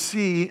 then we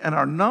see and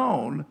are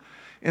known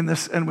in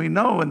this, and we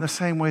know in the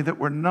same way that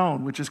we're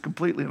known, which is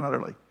completely and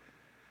utterly.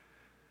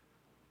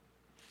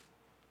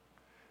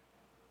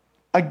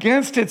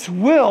 Against its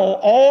will,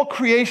 all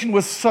creation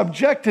was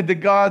subjected to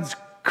God's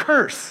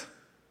curse.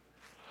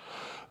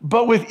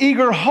 But with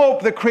eager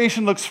hope, the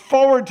creation looks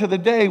forward to the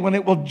day when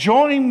it will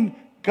join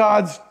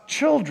God's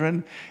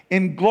children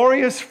in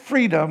glorious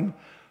freedom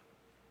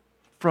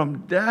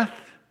from death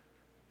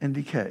and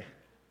decay.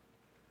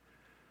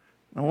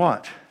 Now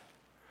watch.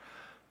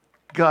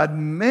 God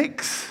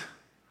makes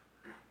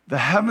the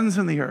heavens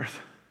and the earth,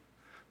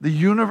 the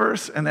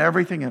universe and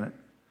everything in it.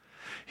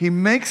 He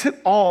makes it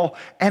all,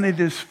 and it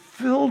is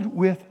filled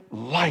with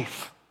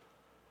life.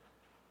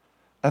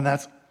 And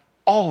that's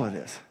all it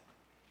is.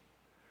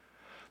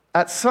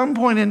 At some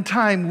point in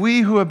time,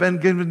 we who have been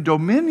given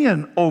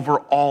dominion over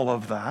all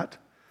of that,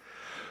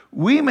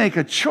 we make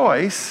a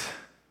choice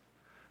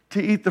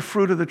to eat the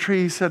fruit of the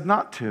tree he said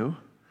not to,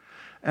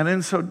 and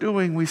in so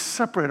doing, we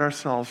separate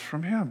ourselves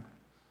from him.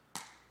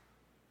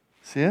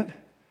 See it?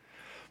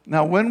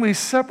 Now, when we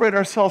separate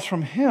ourselves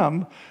from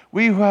him,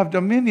 we who have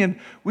dominion,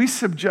 we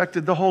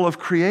subjected the whole of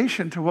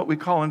creation to what we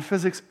call in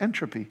physics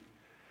entropy.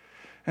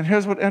 And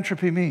here's what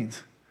entropy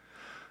means.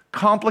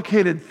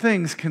 Complicated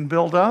things can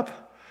build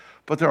up,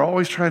 but they're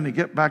always trying to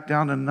get back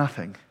down to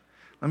nothing.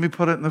 Let me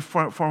put it in the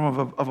form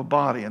of a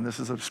body, and this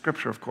is a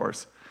scripture, of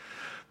course.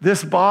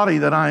 This body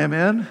that I am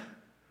in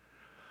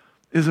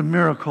is a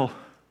miracle.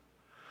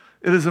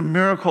 It is a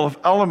miracle of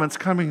elements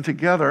coming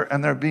together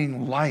and there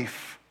being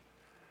life.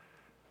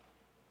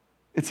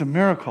 It's a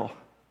miracle.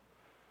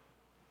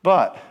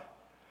 But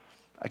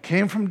I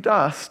came from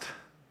dust,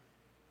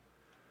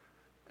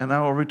 and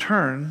I will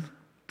return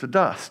to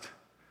dust.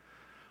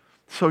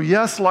 So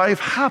yes, life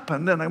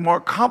happened, and a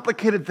more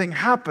complicated thing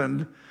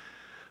happened,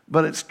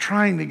 but it's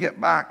trying to get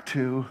back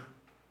to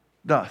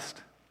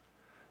dust,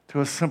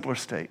 to a simpler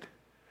state.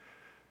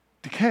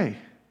 Decay,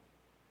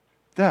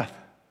 death.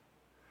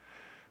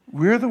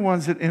 We're the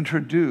ones that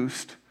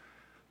introduced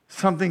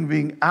something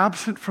being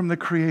absent from the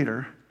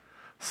Creator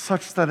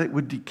such that it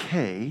would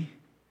decay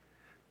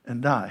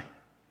and die.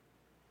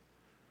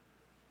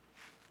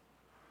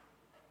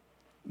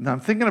 Now I'm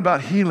thinking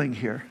about healing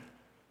here.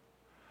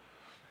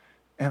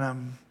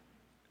 And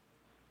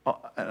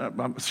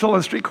I'm still on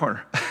the street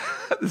corner.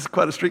 This is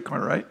quite a street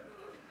corner, right?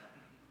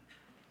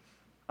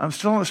 I'm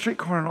still on the street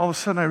corner, and all of a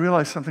sudden I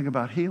realize something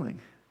about healing.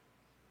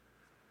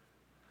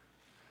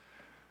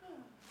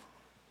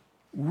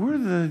 We're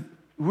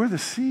the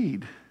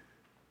seed.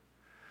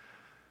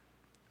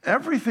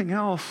 Everything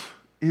else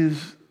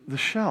is the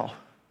shell.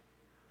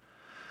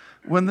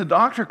 When the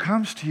doctor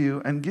comes to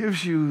you and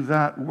gives you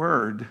that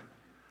word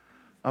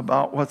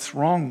about what's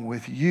wrong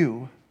with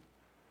you,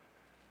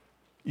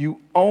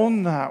 you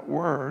own that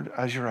word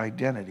as your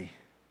identity.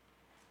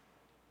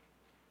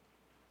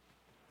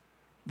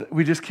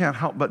 We just can't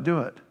help but do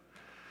it.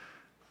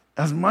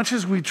 As much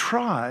as we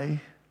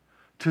try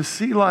to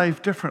see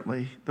life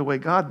differently, the way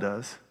God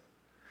does,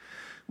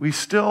 we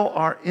still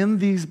are in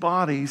these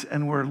bodies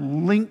and we're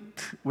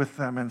linked with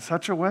them in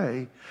such a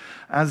way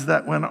as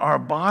that when our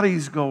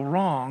bodies go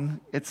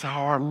wrong, it's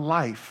our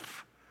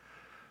life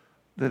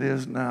that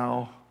is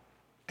now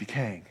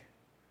decaying.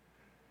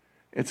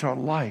 It's our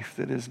life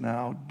that is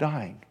now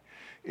dying.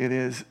 It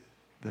is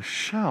the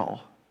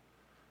shell,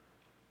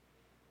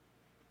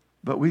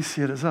 but we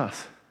see it as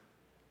us.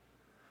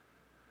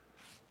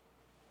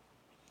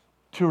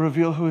 To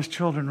reveal who his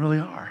children really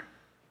are.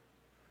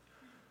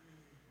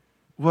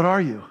 What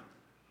are you?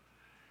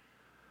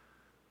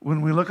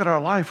 When we look at our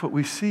life, what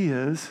we see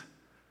is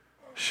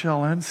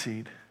shell and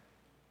seed.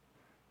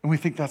 And we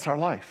think that's our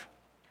life.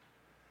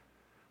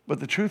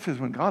 But the truth is,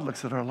 when God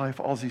looks at our life,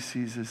 all he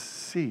sees is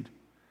seed.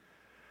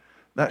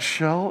 That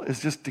shell is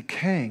just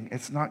decaying.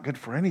 It's not good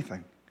for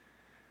anything.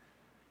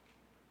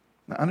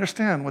 Now,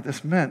 understand what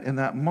this meant in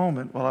that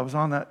moment while I was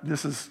on that.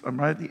 I'm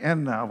right at the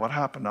end now, what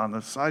happened on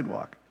the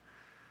sidewalk.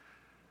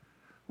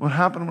 What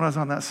happened when I was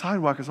on that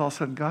sidewalk is all of a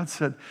sudden God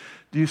said,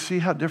 do you see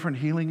how different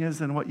healing is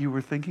than what you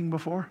were thinking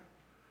before?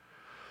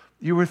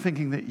 You were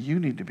thinking that you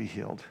need to be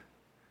healed.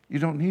 You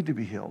don't need to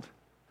be healed.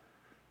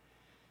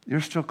 You're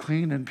still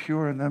clean and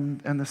pure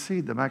and the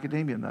seed, the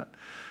macadamia nut.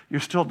 You're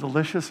still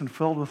delicious and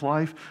filled with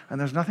life, and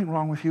there's nothing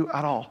wrong with you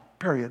at all,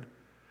 period.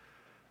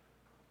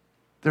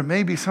 There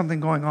may be something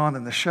going on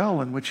in the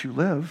shell in which you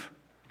live,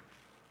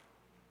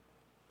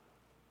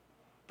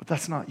 but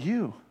that's not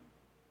you.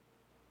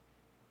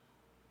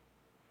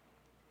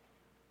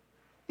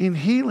 In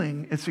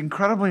healing, it's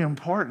incredibly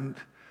important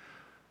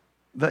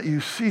that you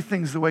see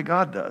things the way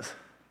God does.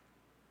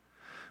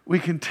 We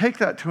can take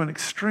that to an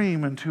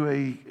extreme and to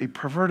a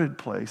perverted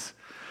place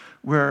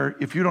where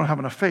if you don't have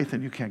enough faith,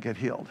 then you can't get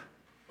healed.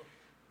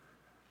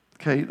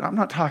 Okay, I'm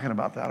not talking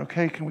about that,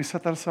 okay? Can we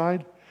set that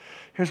aside?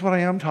 Here's what I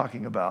am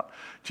talking about.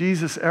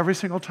 Jesus, every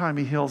single time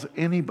he heals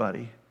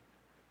anybody,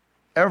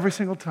 every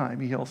single time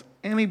he heals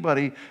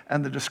anybody,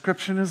 and the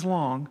description is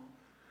long,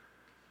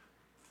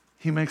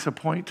 he makes a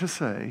point to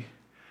say,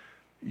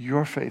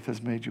 your faith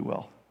has made you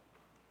well.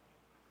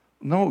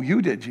 No,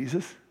 you did,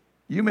 Jesus.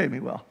 You made me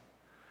well.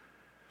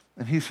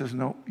 And he says,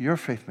 no, your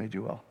faith made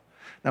you well.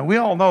 Now, we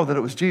all know that it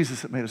was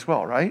Jesus that made us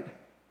well, right?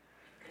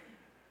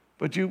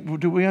 But do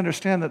we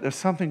understand that there's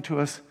something to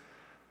us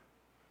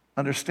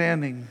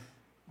understanding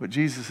what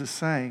Jesus is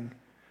saying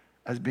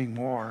as being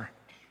more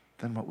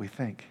than what we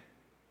think?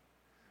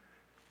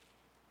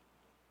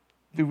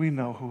 Do we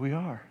know who we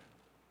are?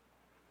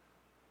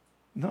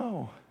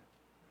 No.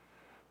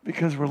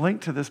 Because we're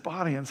linked to this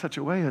body in such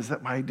a way as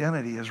that my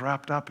identity is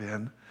wrapped up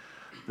in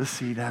the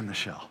seed and the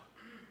shell.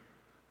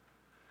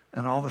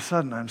 And all of a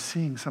sudden, I'm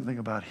seeing something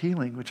about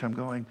healing, which I'm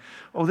going,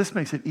 oh, this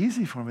makes it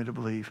easy for me to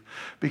believe.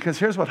 Because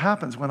here's what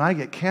happens when I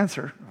get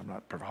cancer. I'm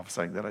not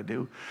prophesying that I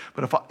do.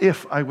 But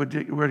if I were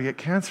to get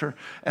cancer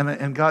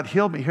and God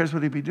healed me, here's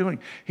what he'd be doing.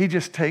 He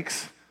just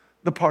takes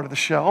the part of the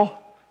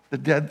shell, the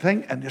dead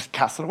thing, and just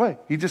casts it away.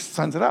 He just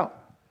sends it out.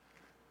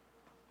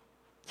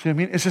 See what I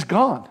mean? It's just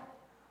gone.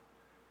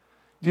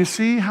 Do you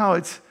see how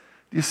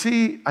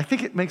I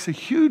think it makes a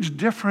huge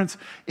difference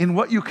in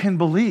what you can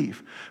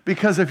believe.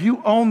 Because if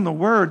you own the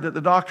word that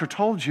the doctor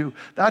told you,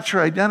 that's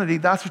your identity,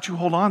 that's what you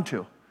hold on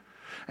to.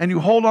 And you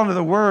hold on to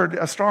the word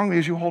as strongly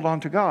as you hold on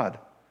to God.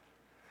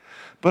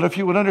 But if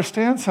you would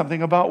understand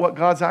something about what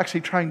God's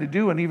actually trying to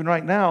do, and even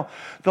right now,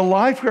 the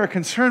life we are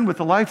concerned with,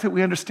 the life that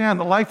we understand,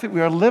 the life that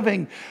we are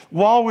living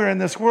while we're in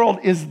this world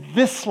is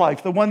this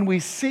life, the one we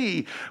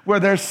see, where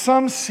there's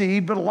some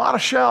seed but a lot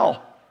of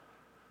shell.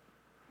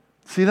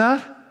 See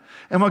that?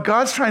 And what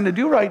God's trying to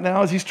do right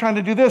now is he's trying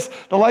to do this.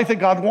 The life that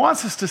God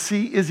wants us to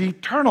see is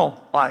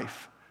eternal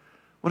life.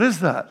 What is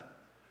that?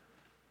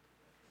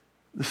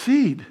 The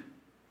seed.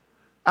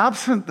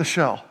 absent the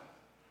shell.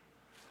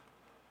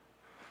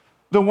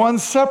 The one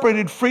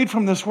separated, freed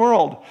from this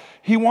world.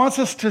 He wants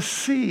us to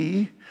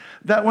see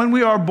that when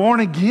we are born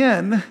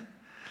again,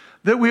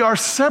 that we are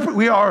separate.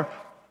 We are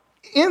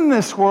in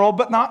this world,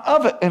 but not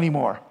of it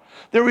anymore.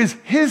 There is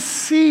his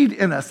seed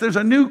in us. There's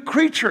a new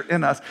creature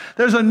in us.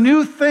 There's a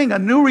new thing, a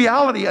new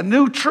reality, a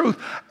new truth,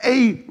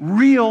 a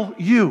real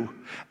you,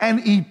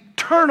 an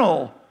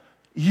eternal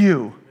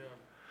you,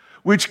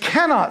 which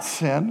cannot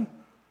sin,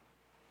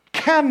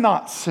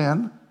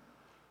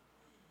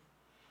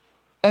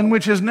 and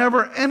which is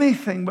never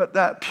anything but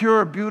that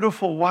pure,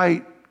 beautiful,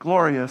 white,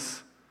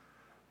 glorious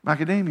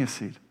macadamia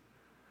seed.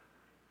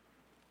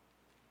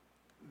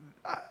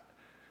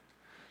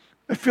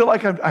 I feel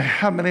like I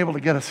haven't been able to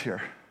get us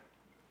here.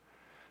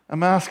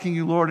 I'm asking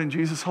you, Lord, in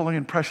Jesus' holy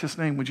and precious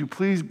name, would you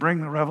please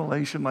bring the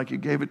revelation like you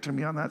gave it to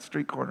me on that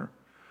street corner?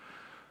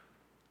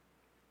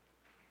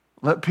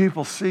 Let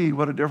people see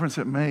what a difference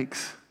it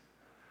makes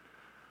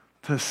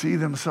to see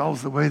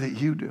themselves the way that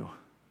you do.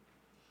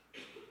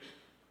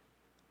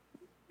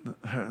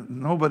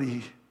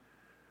 Nobody,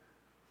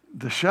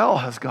 the shell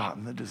has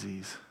gotten the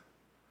disease,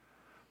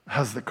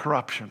 has the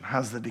corruption,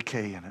 has the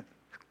decay in it.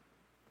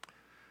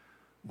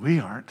 We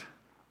aren't.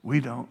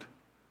 We don't.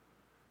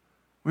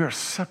 We are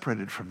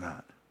separated from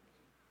that.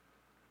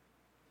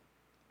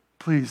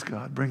 Please,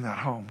 God, bring that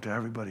home to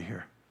everybody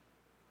here.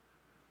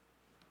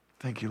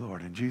 Thank you,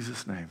 Lord, in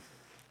Jesus' name.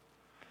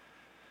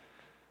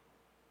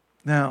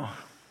 Now,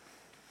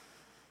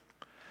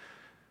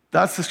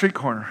 that's the street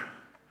corner.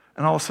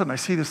 And all of a sudden I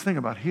see this thing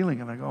about healing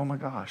and I go, oh my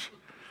gosh.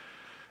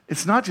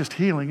 It's not just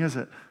healing, is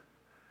it?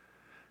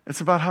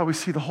 It's about how we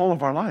see the whole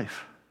of our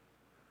life.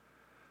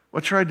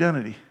 What's your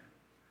identity?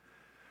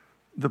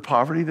 The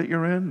poverty that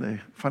you're in, the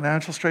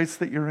financial straits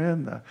that you're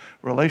in, the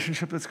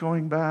relationship that's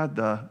going bad,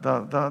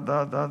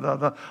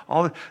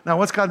 all. Now,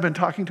 what's God been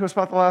talking to us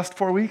about the last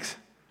 4 weeks?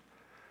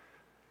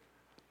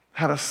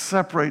 How to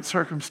separate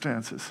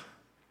circumstances,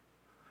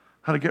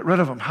 how to get rid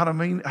of them, how to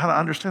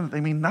understand that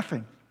they mean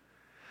nothing.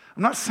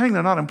 I'm not saying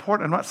they're not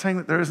important. I'm not saying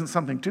that there isn't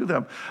something to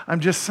them. I'm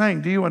just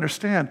saying, do you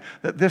understand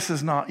that this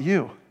is not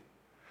you?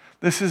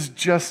 This is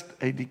just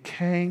a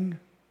decaying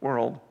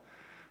world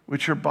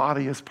which your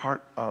body is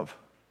part of.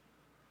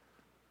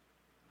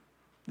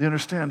 Do you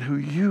understand who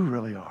you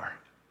really are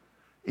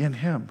in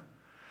him?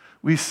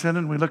 We sin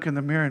and we look in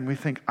the mirror and we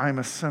think, I'm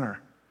a sinner.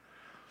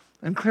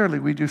 And clearly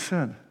we do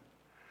sin.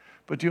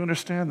 But do you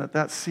understand that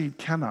that seed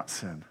cannot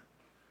sin?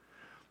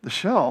 The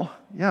shell,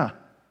 yeah,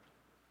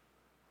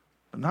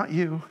 but not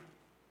you.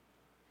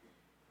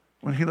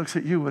 When he looks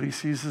at you, what he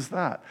sees is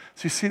that.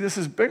 So you see, this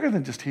is bigger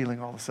than just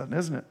healing all of a sudden,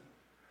 isn't it?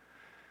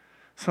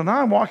 So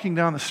now I'm walking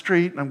down the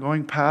street and I'm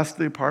going past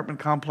the apartment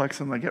complex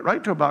and I get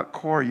right to about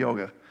core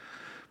yoga,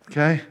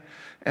 okay?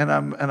 And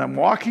I'm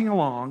walking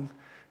along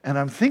and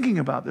I'm thinking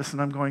about this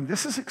and I'm going,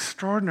 this is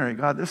extraordinary,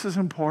 God, this is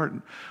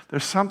important.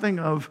 There's something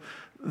of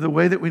the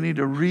way that we need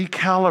to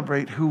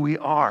recalibrate who we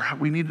are.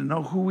 We need to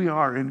know who we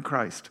are in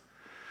Christ,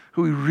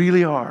 who we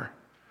really are.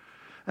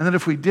 And that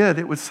if we did,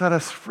 it would set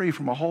us free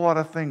from a whole lot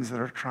of things that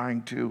are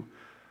trying to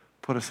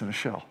put us in a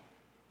shell.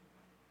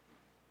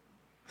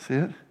 See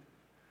it?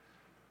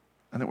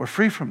 And that we're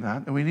free from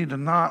that, and we need to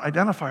not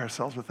identify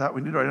ourselves with that.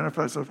 We need to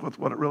identify ourselves with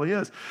what it really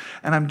is.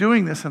 And I'm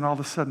doing this, and all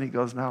of a sudden he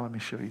goes, now let me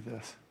show you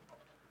this.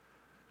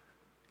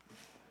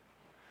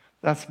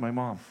 That's my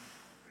mom.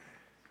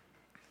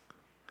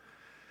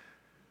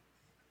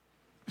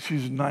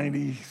 She's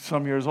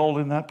 90-some years old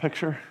in that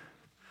picture.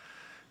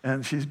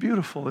 And she's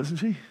beautiful, isn't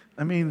she?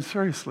 I mean,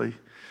 seriously.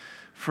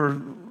 She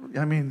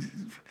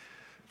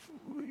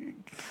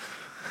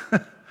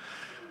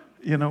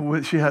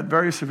had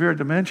very severe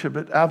dementia,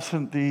 but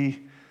absent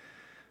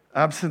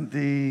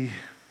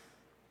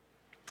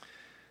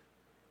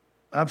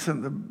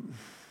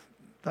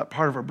that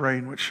part of her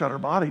brain which shut her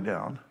body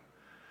down,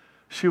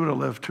 she would have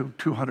lived to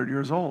 200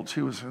 years old.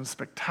 She was in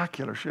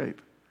spectacular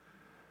shape.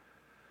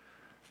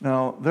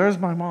 Now, there's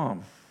my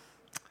mom.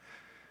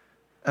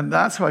 And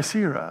that's who I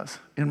see her as,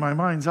 in my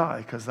mind's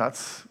eye, because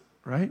that's,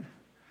 right?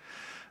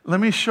 Let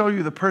me show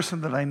you the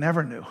person that I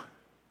never knew.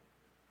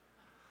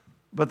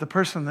 But the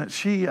person that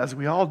she, as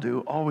we all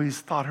do, always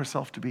thought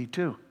herself to be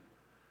too.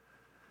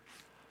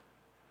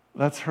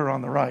 That's her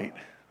on the right.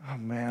 Oh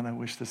man, I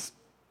wish this...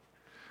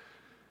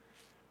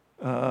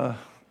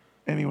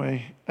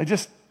 Anyway, I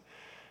just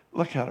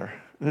look at her.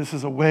 This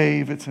is a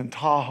wave, it's in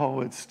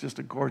Tahoe, it's just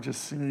a gorgeous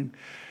scene.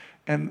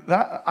 And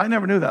that I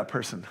never knew that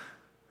person.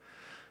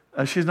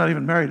 She's not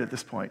even married at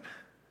this point.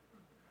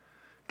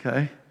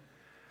 Okay?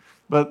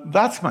 But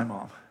that's my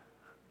mom.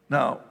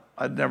 Now,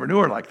 I never knew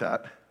her like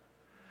that.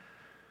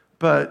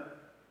 But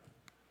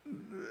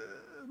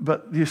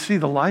do you see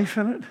the life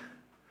in it?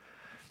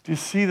 Do you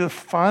see the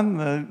fun,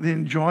 the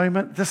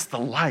enjoyment? This is the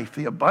life,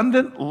 the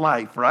abundant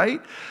life,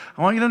 right?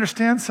 I want you to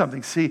understand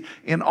something. See,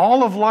 in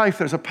all of life,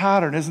 there's a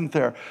pattern, isn't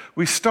there?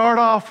 We start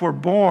off, we're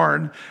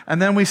born,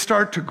 and then we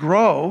start to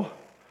grow.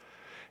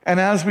 And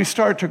as we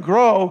start to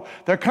grow,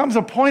 there comes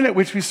a point at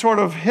which we sort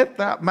of hit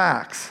that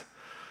max.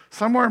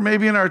 Somewhere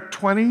maybe in our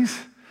 20s,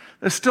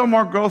 There's still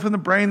more growth in the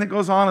brain that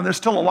goes on, and there's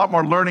still a lot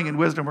more learning and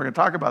wisdom. We're going to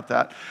talk about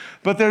that.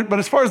 But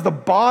as far as the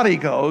body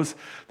goes,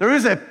 there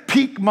is a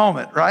peak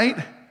moment, right?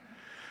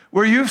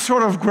 Where you've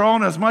sort of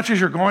grown as much as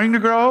you're going to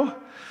grow.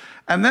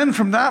 And then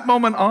from that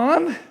moment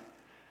on,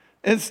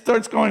 it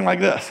starts going like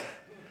this.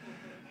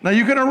 Now,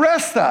 you can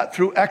arrest that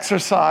through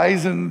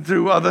exercise and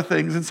through other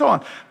things and so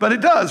on. But it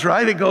does,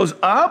 right? It goes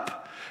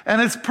up,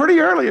 and it's pretty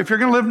early. If you're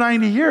going to live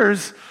 90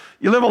 years,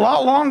 you live a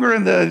lot longer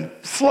in the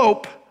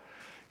slope,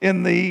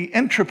 in the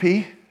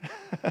entropy,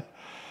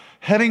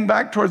 heading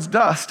back towards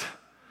dust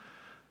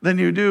than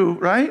you do,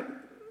 right?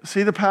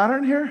 See the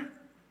pattern here?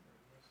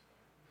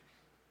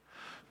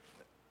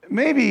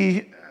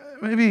 Maybe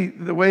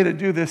the way to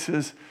do this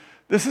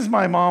is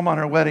my mom on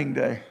her wedding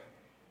day.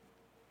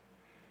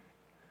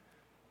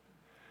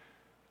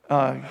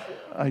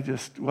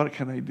 What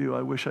can I do?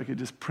 I wish I could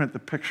just print the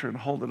picture and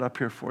hold it up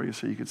here for you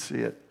so you could see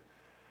it.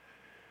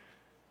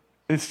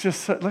 It's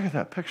just, look at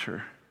that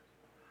picture.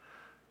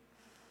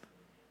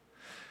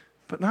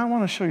 But now I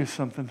want to show you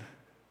something.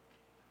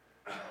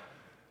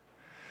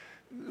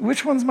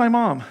 Which one's my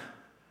mom?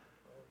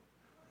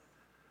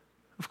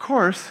 Of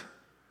course.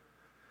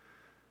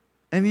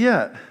 And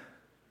yet,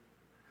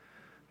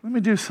 let me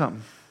do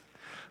something.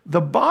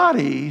 The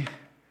body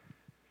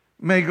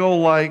may go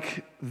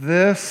like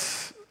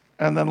this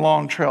and then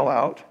long trail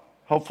out,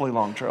 hopefully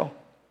long trail.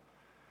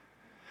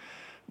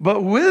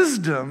 But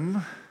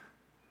wisdom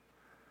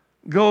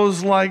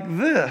goes like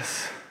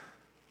this,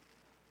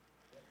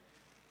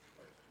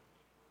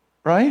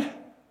 right?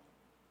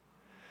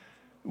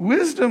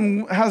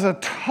 Wisdom has a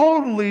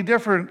totally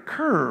different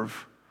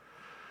curve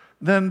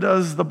than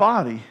does the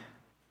body.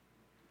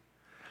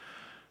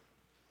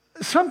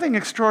 Something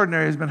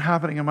extraordinary has been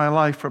happening in my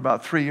life for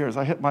about 3 years.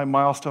 I hit my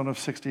milestone of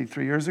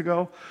 63 years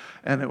ago,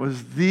 and it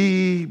was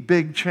the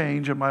big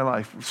change in my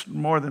life. It was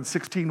more than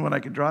 16 when I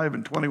could drive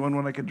and 21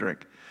 when I could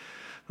drink.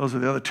 Those are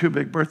the other 2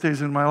 big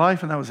birthdays in my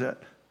life, and that was it.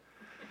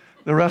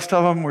 The rest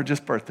of them were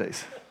just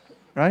birthdays,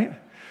 right?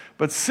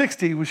 But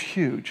 60 was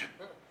huge.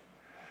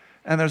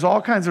 And there's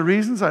all kinds of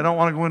reasons. I don't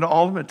want to go into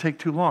all of them. It'd take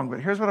too long.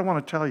 But here's what I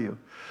want to tell you.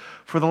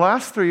 For the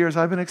last 3 years,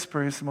 I've been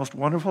experiencing the most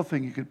wonderful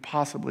thing you could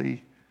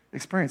possibly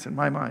experience in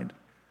my mind.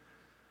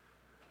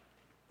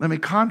 Let me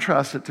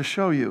contrast it to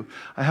show you.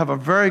 I have a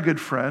very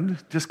good friend.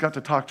 Just got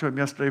to talk to him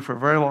yesterday for a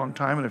very long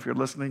time. And if you're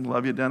listening,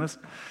 love you, Dennis.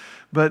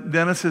 But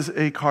Dennis is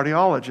a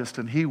cardiologist,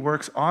 and he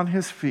works on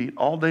his feet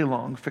all day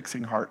long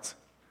fixing hearts.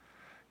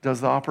 Does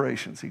the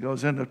operations. He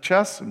goes into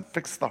chests and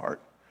fixes the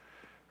heart,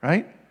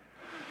 right?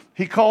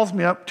 He calls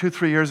me up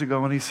 2-3 years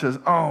ago, and he says,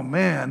 oh,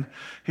 man.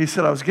 He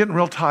said, I was getting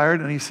real tired,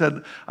 and he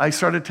said, I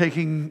started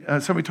taking,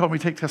 somebody told me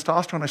to take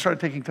testosterone. I started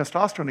taking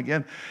testosterone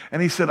again,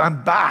 and he said,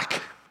 I'm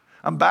back.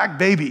 I'm back,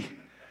 baby.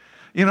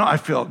 You know, I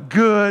feel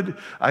good.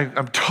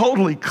 I'm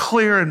totally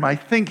clear in my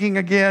thinking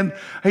again.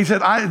 He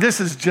said, this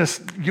is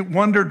just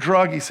wonder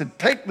drug. He said,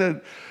 take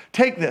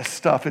this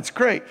stuff. It's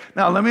great.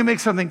 Now, let me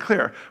make something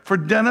clear. For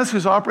Dennis,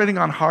 who's operating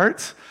on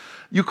hearts,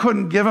 you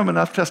couldn't give him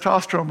enough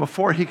testosterone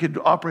before he could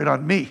operate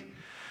on me.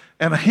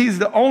 And he's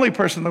the only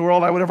person in the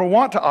world I would ever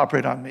want to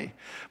operate on me.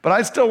 But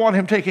I still want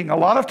him taking a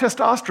lot of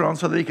testosterone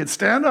so that he could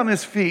stand on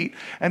his feet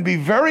and be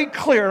very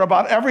clear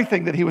about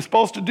everything that he was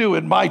supposed to do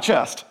in my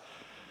chest.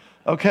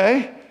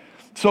 Okay?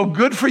 So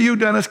good for you,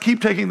 Dennis.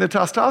 Keep taking the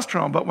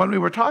testosterone. But when we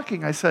were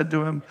talking, I said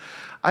to him,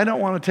 I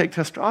don't want to take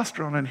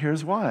testosterone, and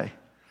here's why.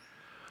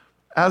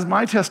 As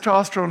my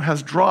testosterone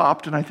has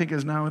dropped, and I think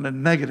is now in a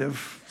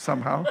negative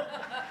somehow,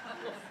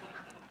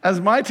 as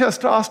my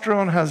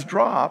testosterone has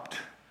dropped,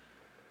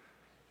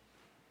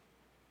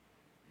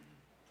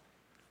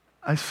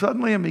 I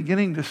suddenly am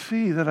beginning to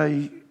see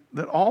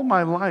that all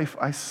my life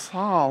I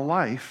saw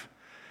life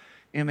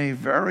in a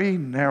very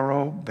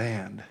narrow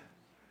band.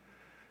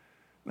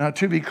 Now,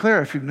 to be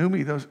clear, if you knew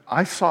me,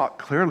 I saw it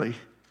clearly.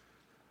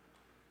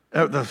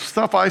 The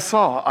stuff I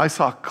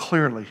saw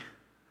clearly.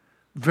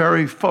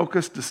 Very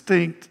focused,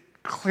 distinct,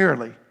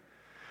 clearly.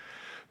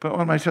 But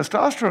when my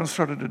testosterone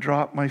started to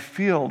drop, my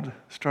field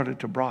started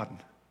to broaden.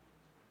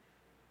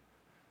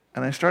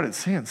 And I started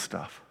seeing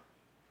stuff.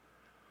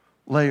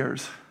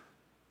 Layers.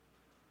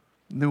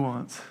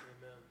 Nuance.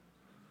 Amen.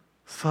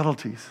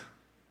 Subtleties.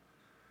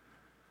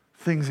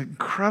 Things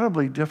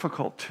incredibly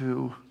difficult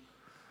to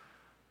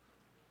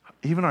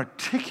even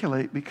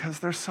articulate because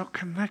they're so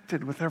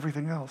connected with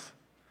everything else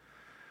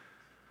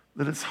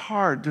that it's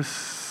hard to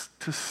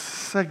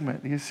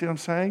segment. You see what I'm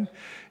saying?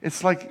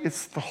 It's like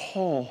it's the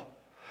whole.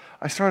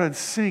 I started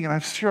seeing, and I'm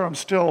sure I'm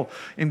still,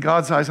 in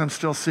God's eyes, I'm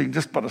still seeing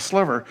just but a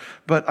sliver,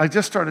 but I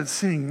just started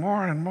seeing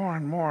more and more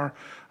and more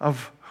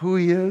of who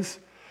He is,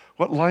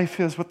 what life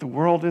is, what the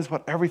world is,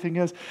 what everything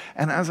is.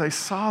 And as I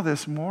saw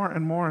this more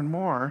and more and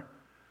more,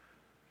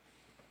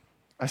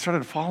 I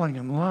started falling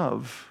in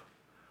love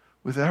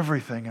with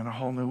everything in a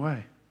whole new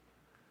way.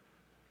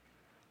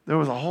 There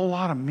was a whole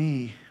lot of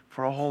me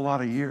for a whole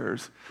lot of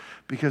years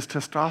because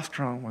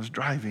testosterone was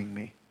driving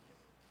me.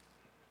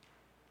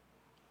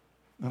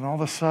 And all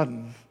of a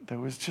sudden, there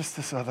was just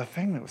this other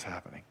thing that was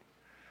happening.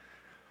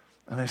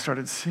 And I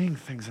started seeing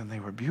things, and they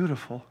were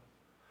beautiful.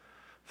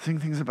 seeing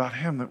things about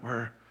him that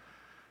were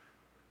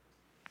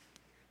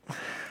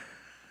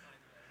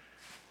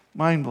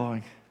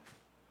mind-blowing.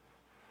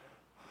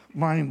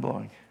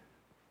 Mind-blowing.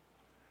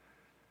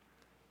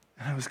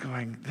 And I was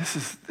going, this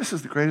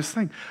is the greatest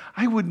thing.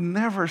 I would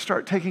never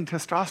start taking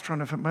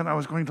testosterone if it meant I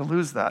was going to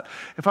lose that.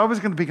 If I was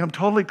going to become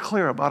totally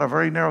clear about a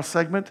very narrow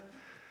segment,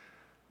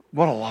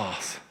 what a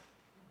loss.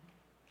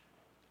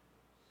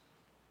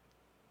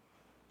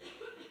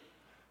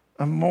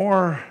 I'm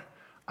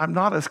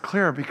not as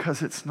clear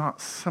because it's not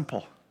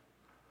simple.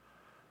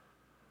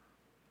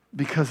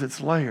 Because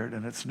it's layered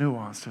and it's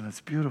nuanced and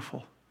it's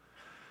beautiful.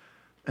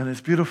 And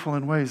it's beautiful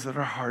in ways that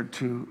are hard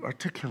to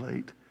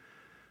articulate,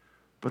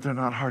 but they're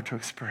not hard to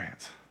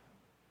experience.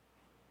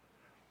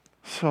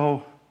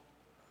 So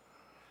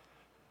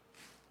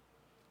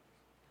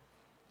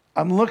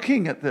I'm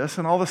looking at this,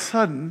 and all of a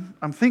sudden,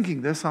 I'm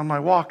thinking this on my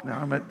walk now.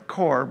 I'm at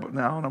Core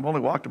now, and I've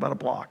only walked about a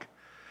block.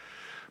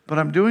 But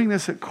I'm doing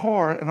this at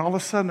Core, and all of a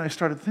sudden, I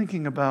started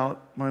thinking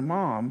about my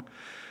mom,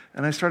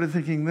 and I started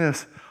thinking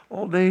this: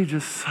 old age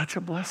is such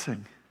a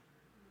blessing.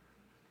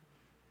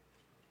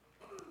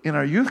 In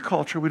our youth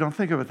culture, we don't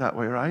think of it that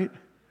way, right?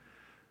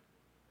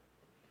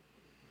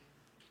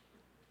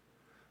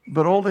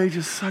 But old age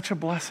is such a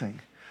blessing.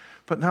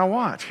 But now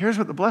watch, here's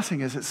what the blessing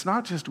is. It's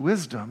not just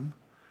wisdom.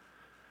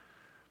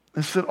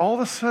 It's that all of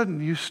a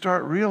sudden you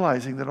start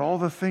realizing that all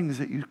the things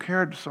that you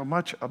cared so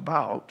much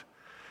about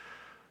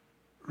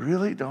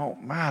really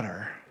don't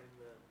matter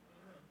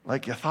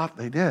like you thought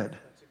they did.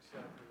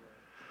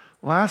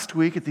 Last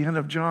week at the end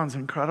of John's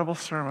incredible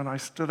sermon, I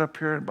stood up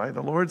here by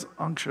the Lord's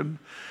unction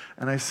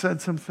and I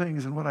said some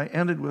things, and what I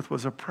ended with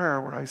was a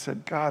prayer where I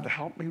said, God,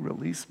 help me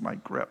release my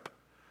grip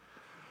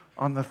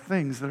on the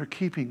things that are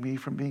keeping me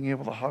from being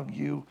able to hug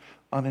you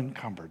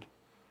unencumbered.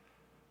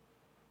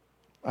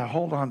 I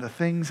hold on to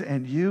things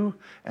and you,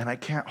 and I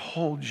can't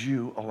hold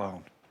you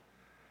alone.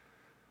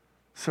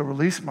 So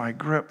release my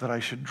grip that I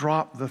should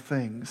drop the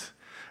things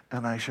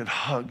and I should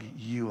hug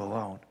you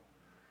alone.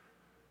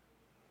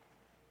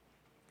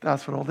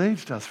 That's what old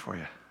age does for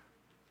you.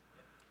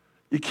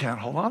 You can't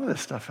hold on to this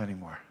stuff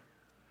anymore.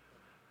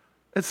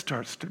 It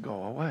starts to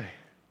go away.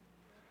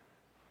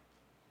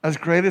 As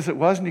great as it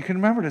was, and you can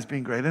remember it as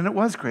being great, and it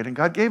was great, and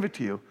God gave it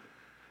to you,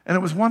 and it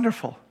was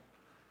wonderful.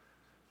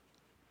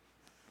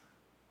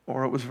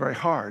 Or it was very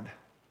hard.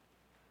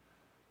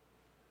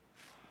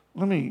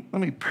 Let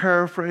me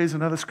paraphrase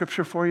another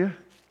scripture for you.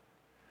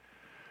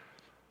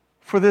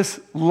 For this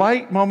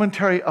light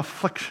momentary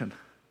affliction,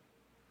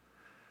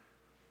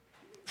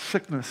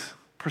 sickness,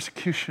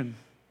 persecution,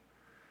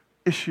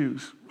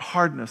 issues,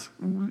 hardness,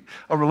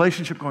 a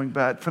relationship going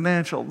bad,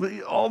 financial,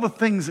 all the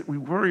things that we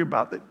worry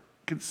about that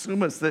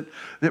consume us,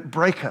 that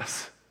break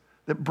us,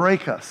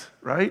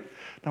 right?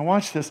 Now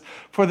watch this.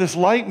 For this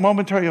light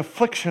momentary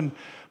affliction,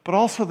 but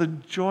also the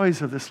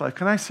joys of this life.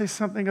 Can I say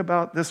something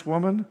about this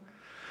woman?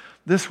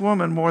 This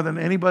woman, more than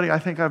anybody I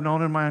think I've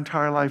known in my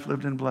entire life,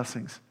 lived in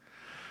blessings.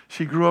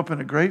 She grew up in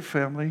a great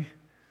family.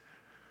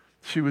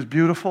 She was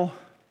beautiful.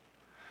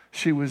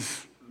 She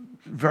was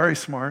very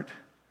smart.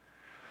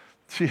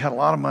 She had a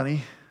lot of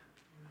money.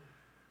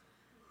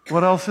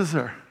 What else is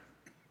there?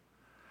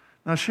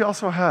 Now, she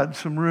also had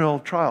some real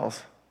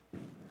trials.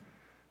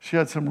 She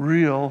had some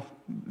real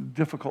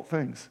difficult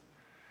things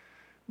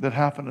that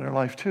happened in her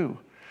life too.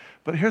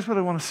 But here's what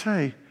I want to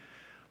say.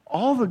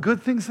 All the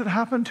good things that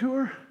happened to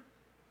her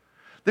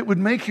that would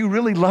make you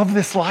really love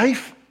this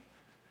life,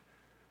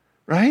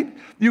 right?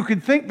 You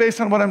could think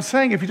based on what I'm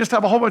saying, if you just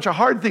have a whole bunch of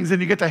hard things,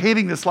 then you get to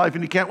hating this life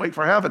and you can't wait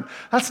for heaven.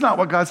 That's not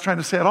what God's trying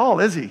to say at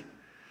all, is he?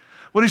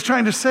 What he's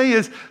trying to say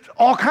is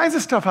all kinds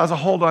of stuff has a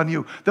hold on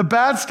you. The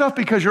bad stuff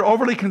because you're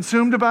overly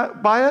consumed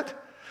by it,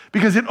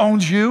 because it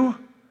owns you,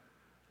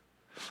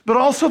 but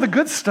also the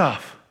good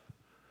stuff.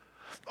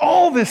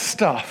 All this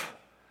stuff.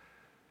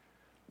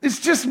 It's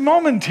just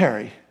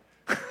momentary.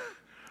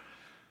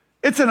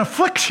 It's an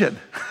affliction.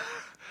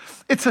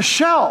 It's a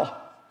shell.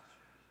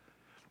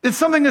 It's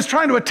something that's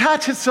trying to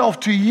attach itself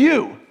to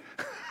you.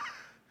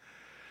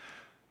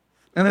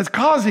 And it's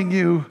causing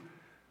you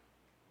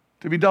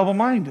to be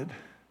double-minded,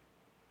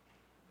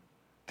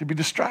 to be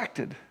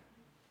distracted,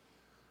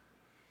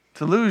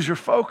 to lose your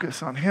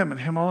focus on him and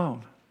him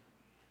alone.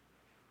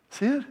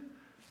 See it?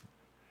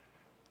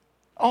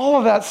 All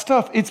of that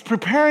stuff, it's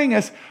preparing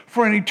us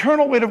for an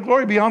eternal weight of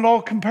glory beyond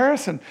all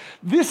comparison.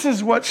 This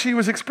is what she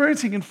was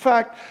experiencing. In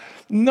fact,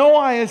 no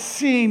eye has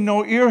seen,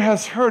 no ear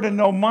has heard, and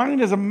no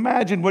mind has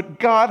imagined what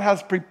God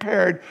has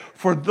prepared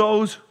for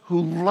those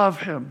who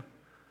love him.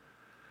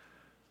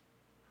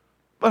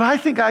 But I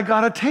think I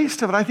got a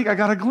taste of it. I think I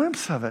got a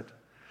glimpse of it.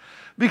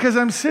 Because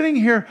I'm sitting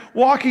here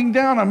walking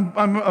down,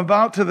 I'm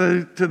about to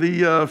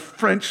the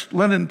French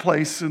linen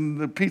place, and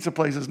the pizza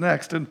place is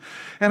next, and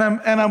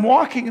I'm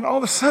walking, and all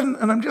of a sudden,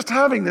 and I'm just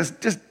having this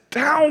just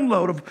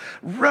download of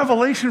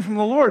revelation from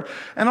the Lord,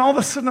 and all of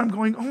a sudden I'm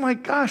going, oh my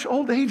gosh,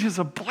 old age is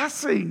a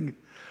blessing.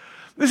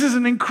 This is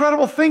an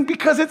incredible thing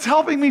because it's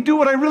helping me do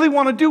what I really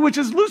want to do, which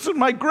is loosen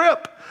my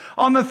grip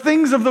on the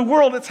things of the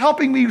world. It's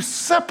helping me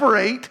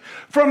separate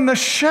from the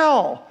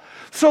shell.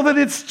 so that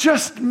it's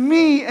just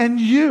me and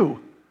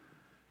you.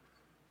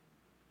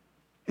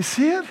 You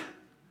see it?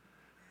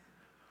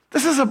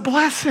 This is a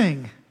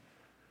blessing.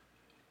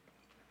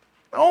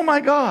 Oh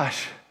my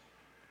gosh.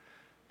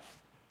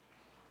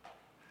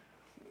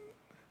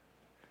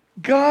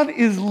 God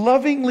is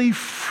lovingly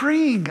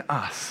freeing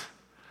us.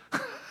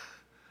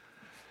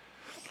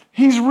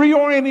 He's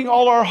reorienting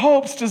all our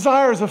hopes,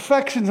 desires,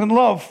 affections, and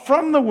love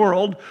from the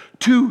world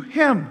to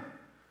Him.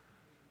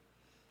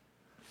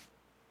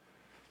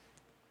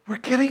 We're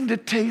getting to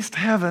taste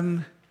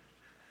heaven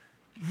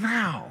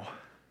now.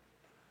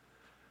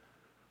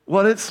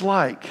 What it's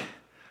like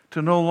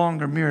to no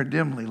longer mirror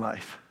dimly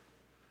life.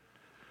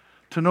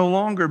 To no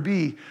longer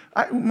be.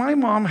 My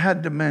mom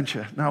had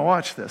dementia. Now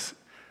watch this.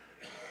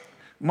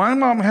 My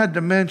mom had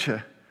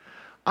dementia.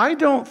 I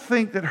don't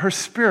think that her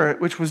spirit,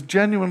 which was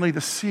genuinely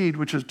the seed,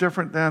 which is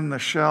different than the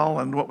shell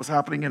and what was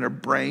happening in her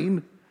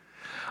brain,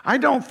 I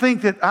don't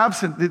think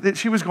that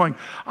she was going,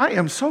 I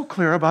am so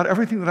clear about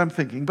everything that I'm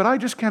thinking, but I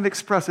just can't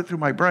express it through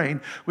my brain,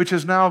 which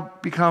has now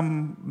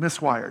become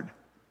miswired.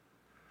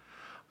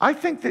 I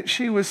think that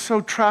she was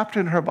so trapped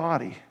in her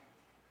body.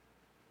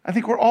 I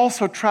think we're all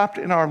so trapped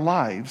in our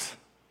lives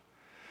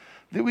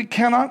that we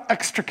cannot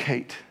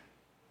extricate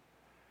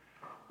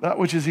that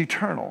which is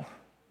eternal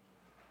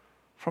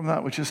from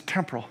that which is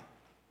temporal.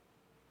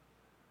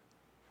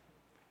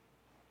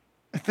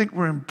 I think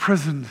we're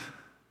imprisoned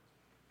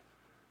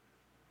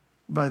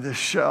by this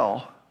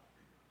shell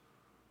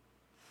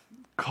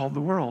called the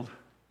world,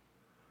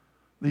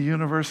 the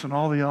universe and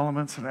all the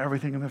elements and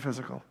everything in the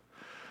physical.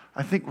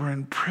 I think we're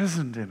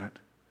imprisoned in it.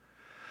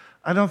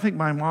 I don't think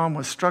my mom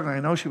was struggling.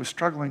 I know she was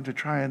struggling to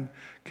try and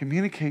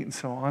communicate and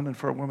so on, and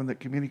for a woman that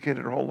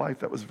communicated her whole life,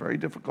 that was very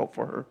difficult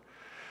for her.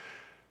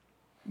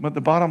 But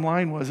the bottom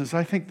line was,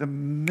 I think the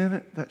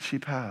minute that she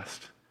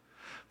passed,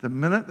 the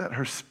minute that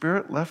her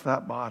spirit left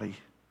that body,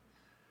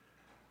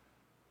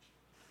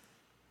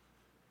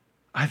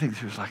 I think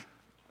she was like,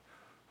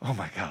 oh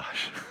my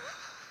gosh.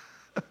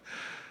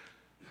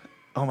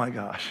 Oh my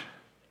gosh.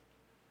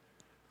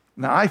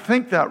 Now, I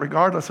think that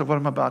regardless of what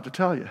I'm about to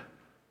tell you.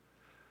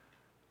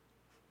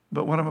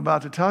 But what I'm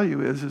about to tell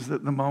you is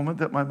that the moment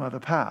that my mother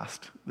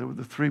passed,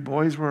 the three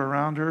boys were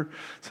around her.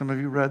 Some of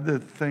you read the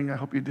thing, I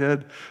hope you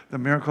did, the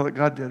miracle that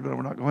God did, but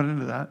we're not going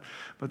into that.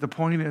 But the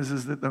point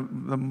is that the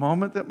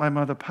moment that my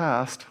mother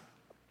passed,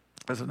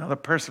 there's another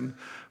person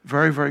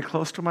very, very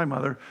close to my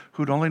mother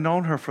who'd only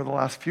known her for the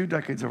last few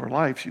decades of her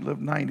life. She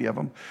lived 90 of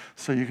them,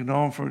 so you can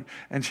know them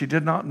and she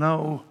did not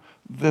know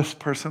this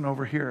person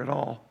over here at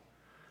all.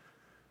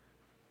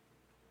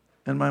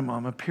 And my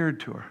mom appeared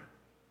to her.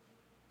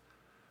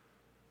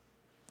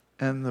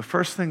 And the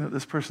first thing that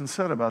this person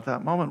said about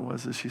that moment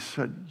was she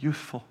said,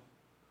 youthful.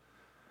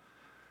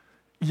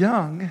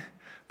 Young,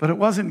 but it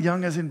wasn't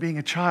young as in being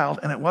a child,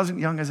 and it wasn't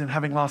young as in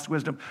having lost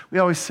wisdom. We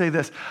always say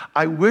this,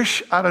 I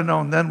wish I'd have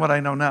known then what I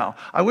know now.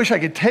 I wish I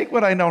could take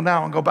what I know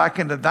now and go back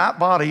into that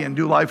body and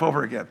do life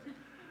over again.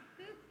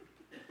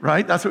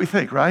 Right? That's what we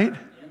think, right?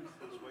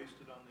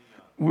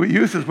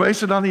 Youth is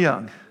wasted on the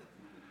young.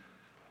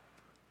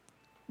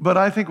 But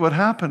I think what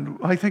happened,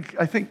 I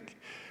think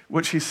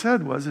what she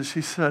said was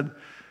she said,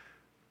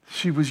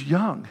 she was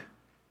young.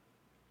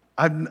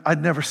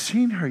 I'd never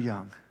seen her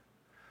young.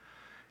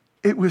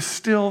 It was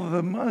still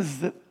the Muz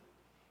that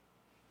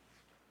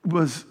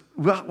was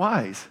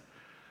wise,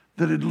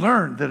 that had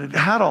learned, that had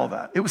had all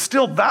that. It was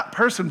still that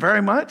person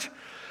very much,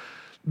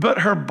 but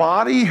her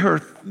body,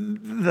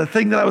 the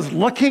thing that I was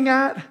looking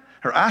at,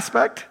 her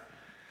aspect,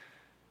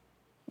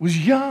 was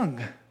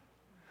young,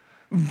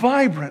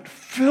 vibrant,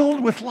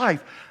 filled with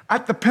life,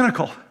 at the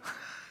pinnacle.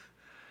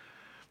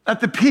 At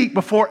the peak,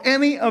 before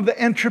any of the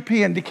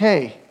entropy and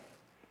decay.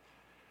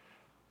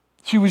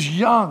 She was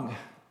young.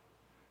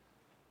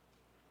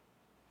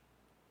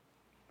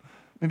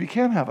 Maybe you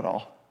can have it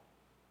all.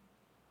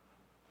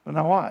 But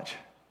now watch.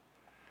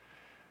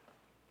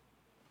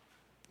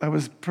 I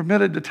was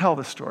permitted to tell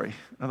this story,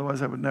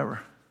 otherwise I would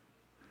never.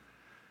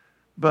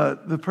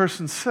 But the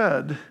person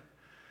said,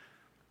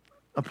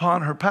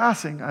 upon her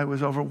passing, I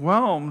was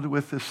overwhelmed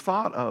with this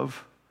thought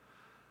of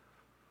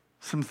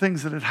some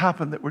things that had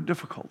happened that were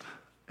difficult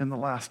in the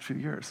last few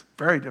years,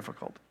 very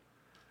difficult.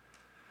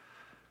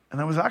 And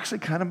I was actually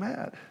kind of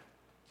mad.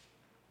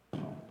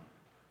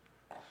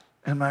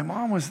 And my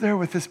mom was there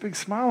with this big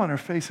smile on her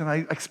face, and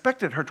I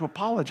expected her to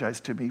apologize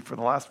to me for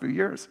the last few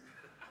years.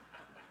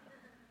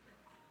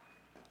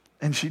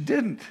 And she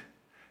didn't.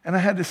 And I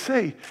had to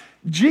say,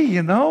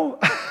 gee,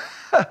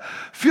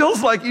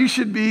 feels like you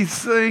should be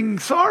saying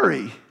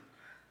sorry.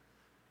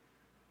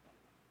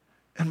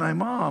 And my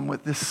mom,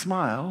 with this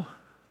smile,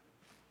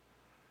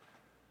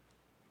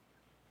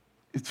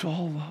 it's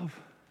all love.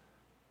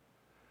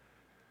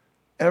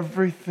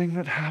 Everything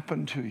that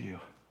happened to you,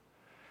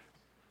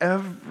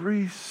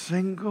 every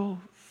single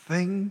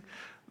thing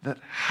that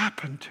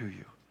happened to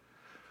you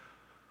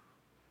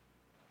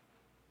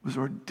was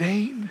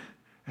ordained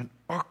and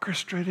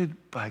orchestrated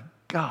by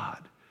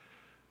God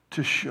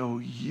to show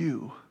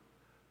you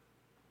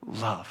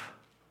love.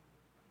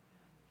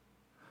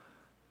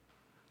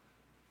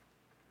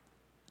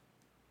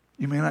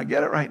 You may not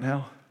get it right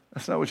now.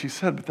 That's not what she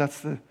said,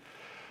 but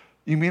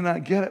you may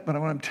not get it, but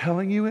what I'm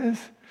telling you is,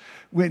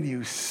 when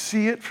you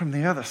see it from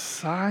the other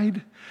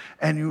side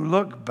and you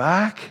look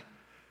back,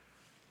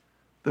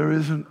 there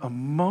isn't a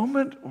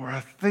moment or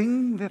a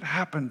thing that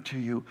happened to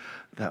you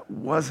that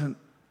wasn't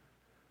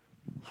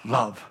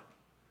love.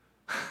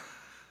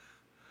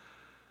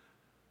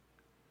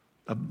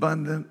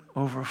 Abundant,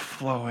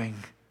 overflowing,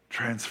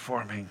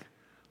 transforming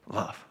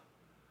love.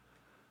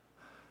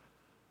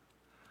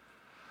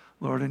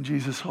 Lord, in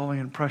Jesus' holy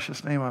and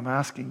precious name, I'm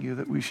asking you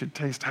that we should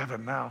taste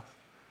heaven now.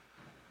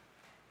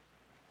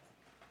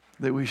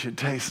 That we should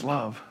taste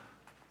love.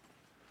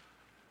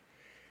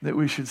 That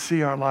we should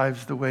see our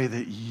lives the way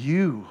that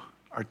you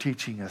are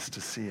teaching us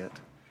to see it.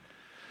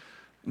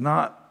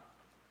 Not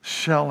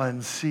shell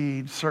and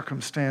seed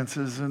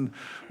circumstances and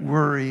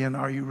worry and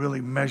are you really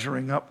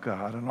measuring up,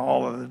 God, and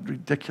all of the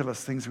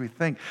ridiculous things we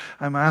think.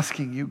 I'm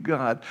asking you,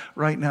 God,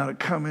 right now to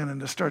come in and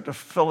to start to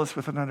fill us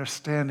with an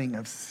understanding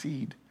of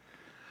seed,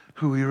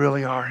 who we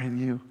really are in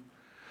you,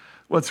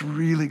 what's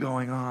really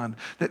going on,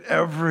 that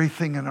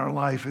everything in our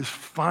life is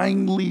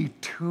finely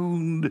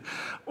tuned,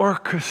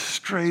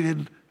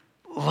 orchestrated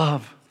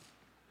love.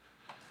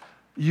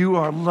 You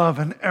are love,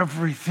 and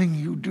everything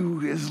you do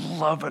is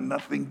love and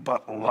nothing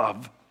but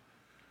love.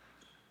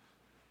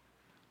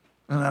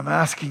 And I'm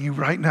asking you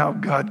right now,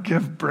 God,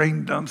 give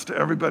brain dumps to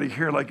everybody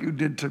here like you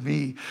did to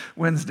me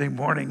Wednesday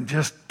morning.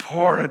 Just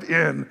pour it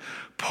in,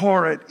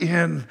 pour it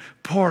in,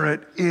 pour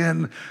it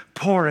in,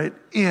 pour it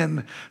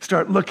in.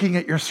 Start looking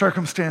at your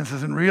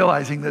circumstances and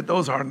realizing that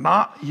those are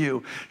not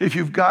you. If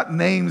you've got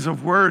names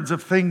of words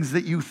of things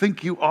that you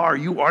think you are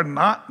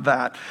not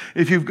that.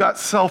 If you've got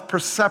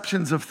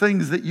self-perceptions of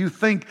things that you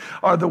think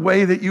are the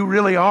way that you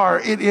really are,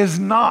 it is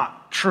not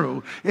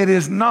true. It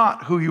is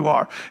not who you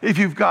are. If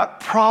you've got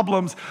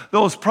problems,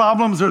 those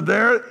problems are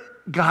there.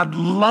 God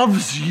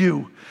loves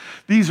you.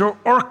 These are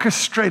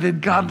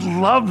orchestrated. God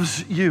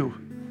loves you.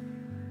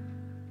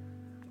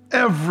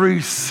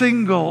 Every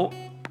single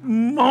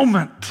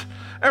moment,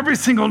 every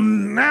single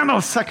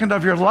nanosecond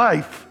of your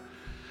life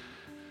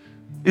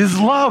is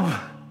love.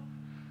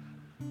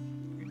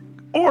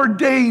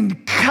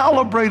 Ordained,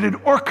 calibrated,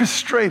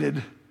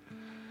 orchestrated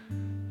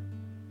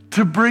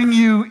to bring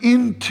you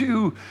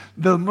into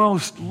the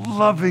most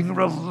loving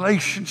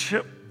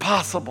relationship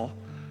possible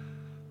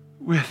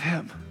with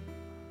Him.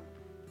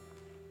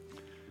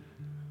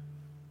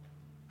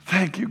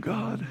 Thank you,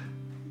 God.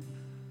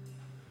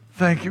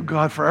 Thank you,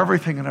 God, for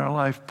everything in our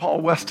life.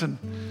 Paul Weston,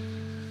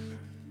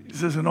 he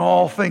says, in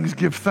all things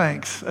give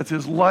thanks. That's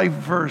his life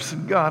verse.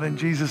 And God, in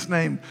Jesus'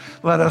 name,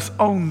 let us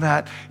own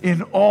that.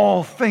 In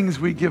all things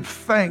we give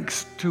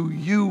thanks to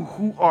you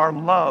who are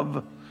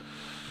love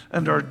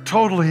and are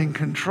totally in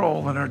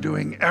control and are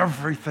doing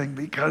everything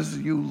because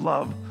you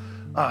love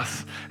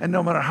us. And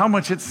no matter how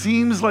much it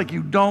seems like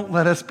you don't,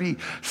 let us be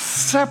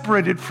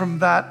separated from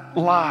that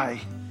lie,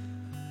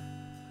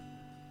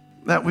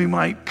 that we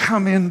might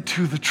come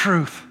into the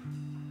truth.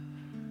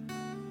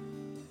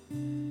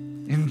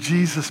 In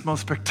Jesus'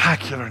 most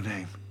spectacular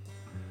name.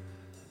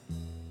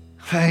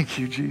 Thank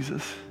you,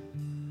 Jesus.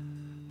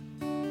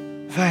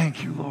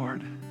 Thank you,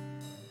 Lord.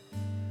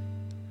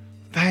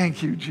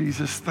 Thank you,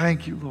 Jesus.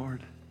 Thank you,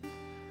 Lord.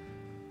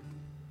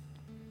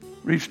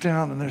 Reach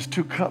down, and there's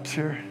 2 cups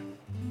here.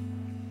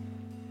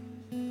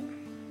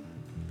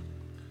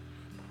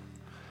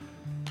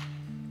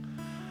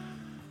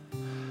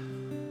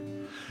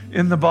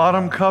 In the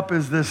bottom cup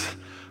is this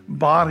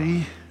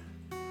body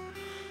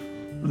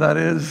that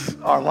is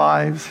our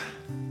lives,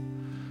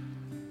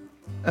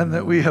 and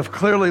that we have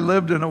clearly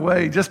lived in a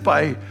way just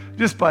by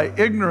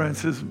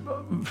ignorance is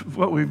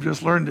what we've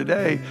just learned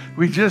today.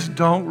 We just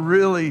don't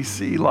really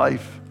see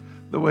life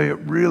the way it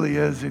really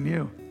is in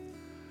you.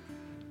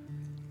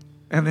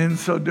 And in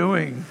so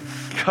doing,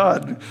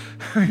 God,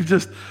 we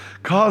just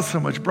cause so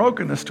much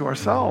brokenness to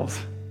ourselves.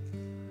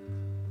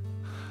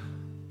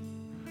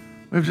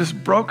 We've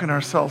just broken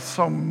ourselves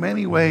so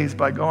many ways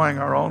by going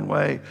our own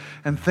way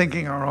and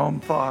thinking our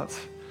own thoughts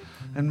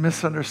and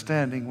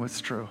misunderstanding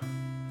what's true.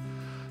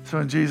 So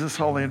in Jesus'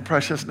 holy and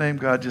precious name,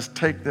 God, just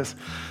take this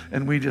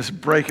and we just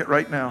break it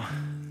right now.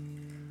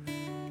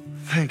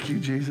 Thank you,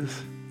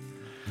 Jesus.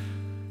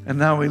 And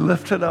now we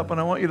lift it up, and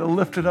I want you to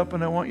lift it up,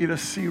 and I want you to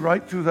see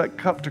right through that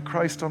cup to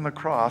Christ on the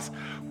cross,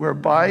 where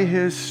by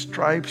His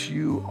stripes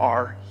you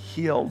are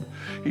healed.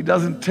 He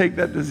doesn't take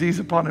that disease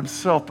upon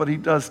Himself, but He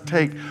does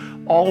take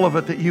all of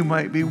it that you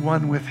might be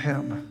one with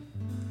Him,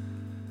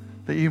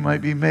 that you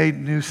might be made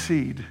new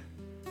seed,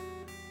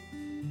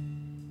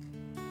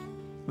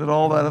 that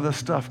all that other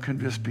stuff can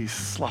just be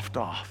sloughed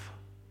off.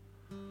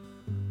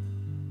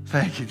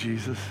 Thank you,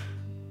 Jesus.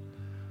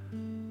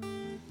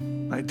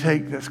 I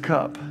take this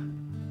cup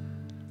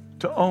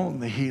to own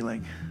the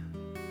healing,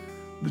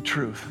 the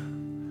truth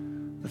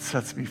that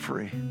sets me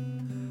free.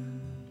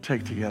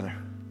 Take together.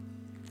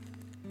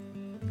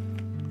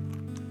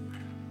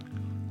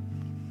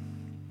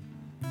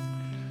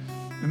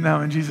 And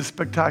now in Jesus'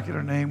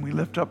 spectacular name, we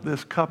lift up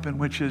this cup in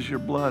which is your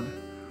blood,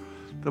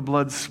 the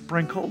blood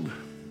sprinkled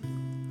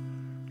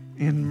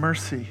in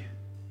mercy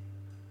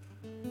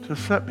to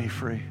set me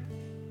free,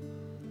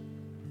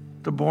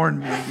 to born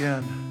me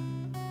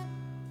again,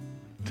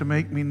 to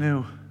make me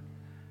new.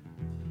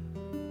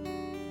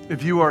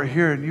 If you are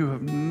here and you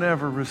have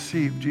never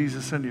received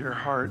Jesus into your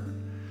heart,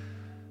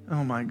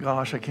 oh my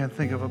gosh, I can't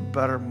think of a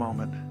better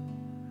moment.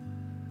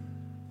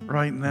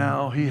 Right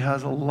now, he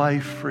has a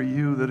life for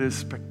you that is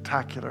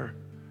spectacular.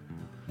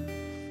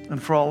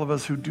 And for all of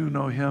us who do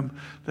know him,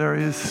 there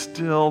is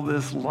still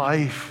this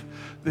life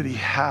that he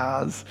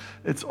has.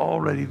 It's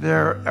already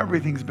there.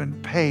 Everything's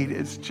been paid.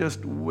 It's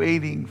just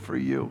waiting for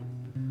you.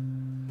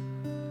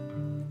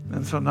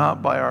 And so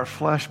not by our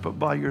flesh, but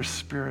by your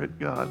Spirit,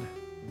 God,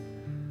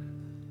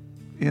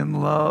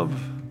 in love,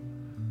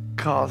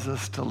 cause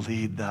us to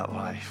lead that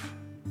life.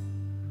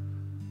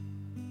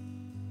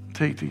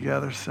 Take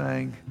together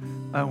saying,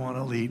 I want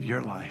to lead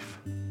your life.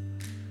 In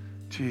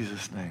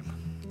Jesus'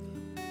 name.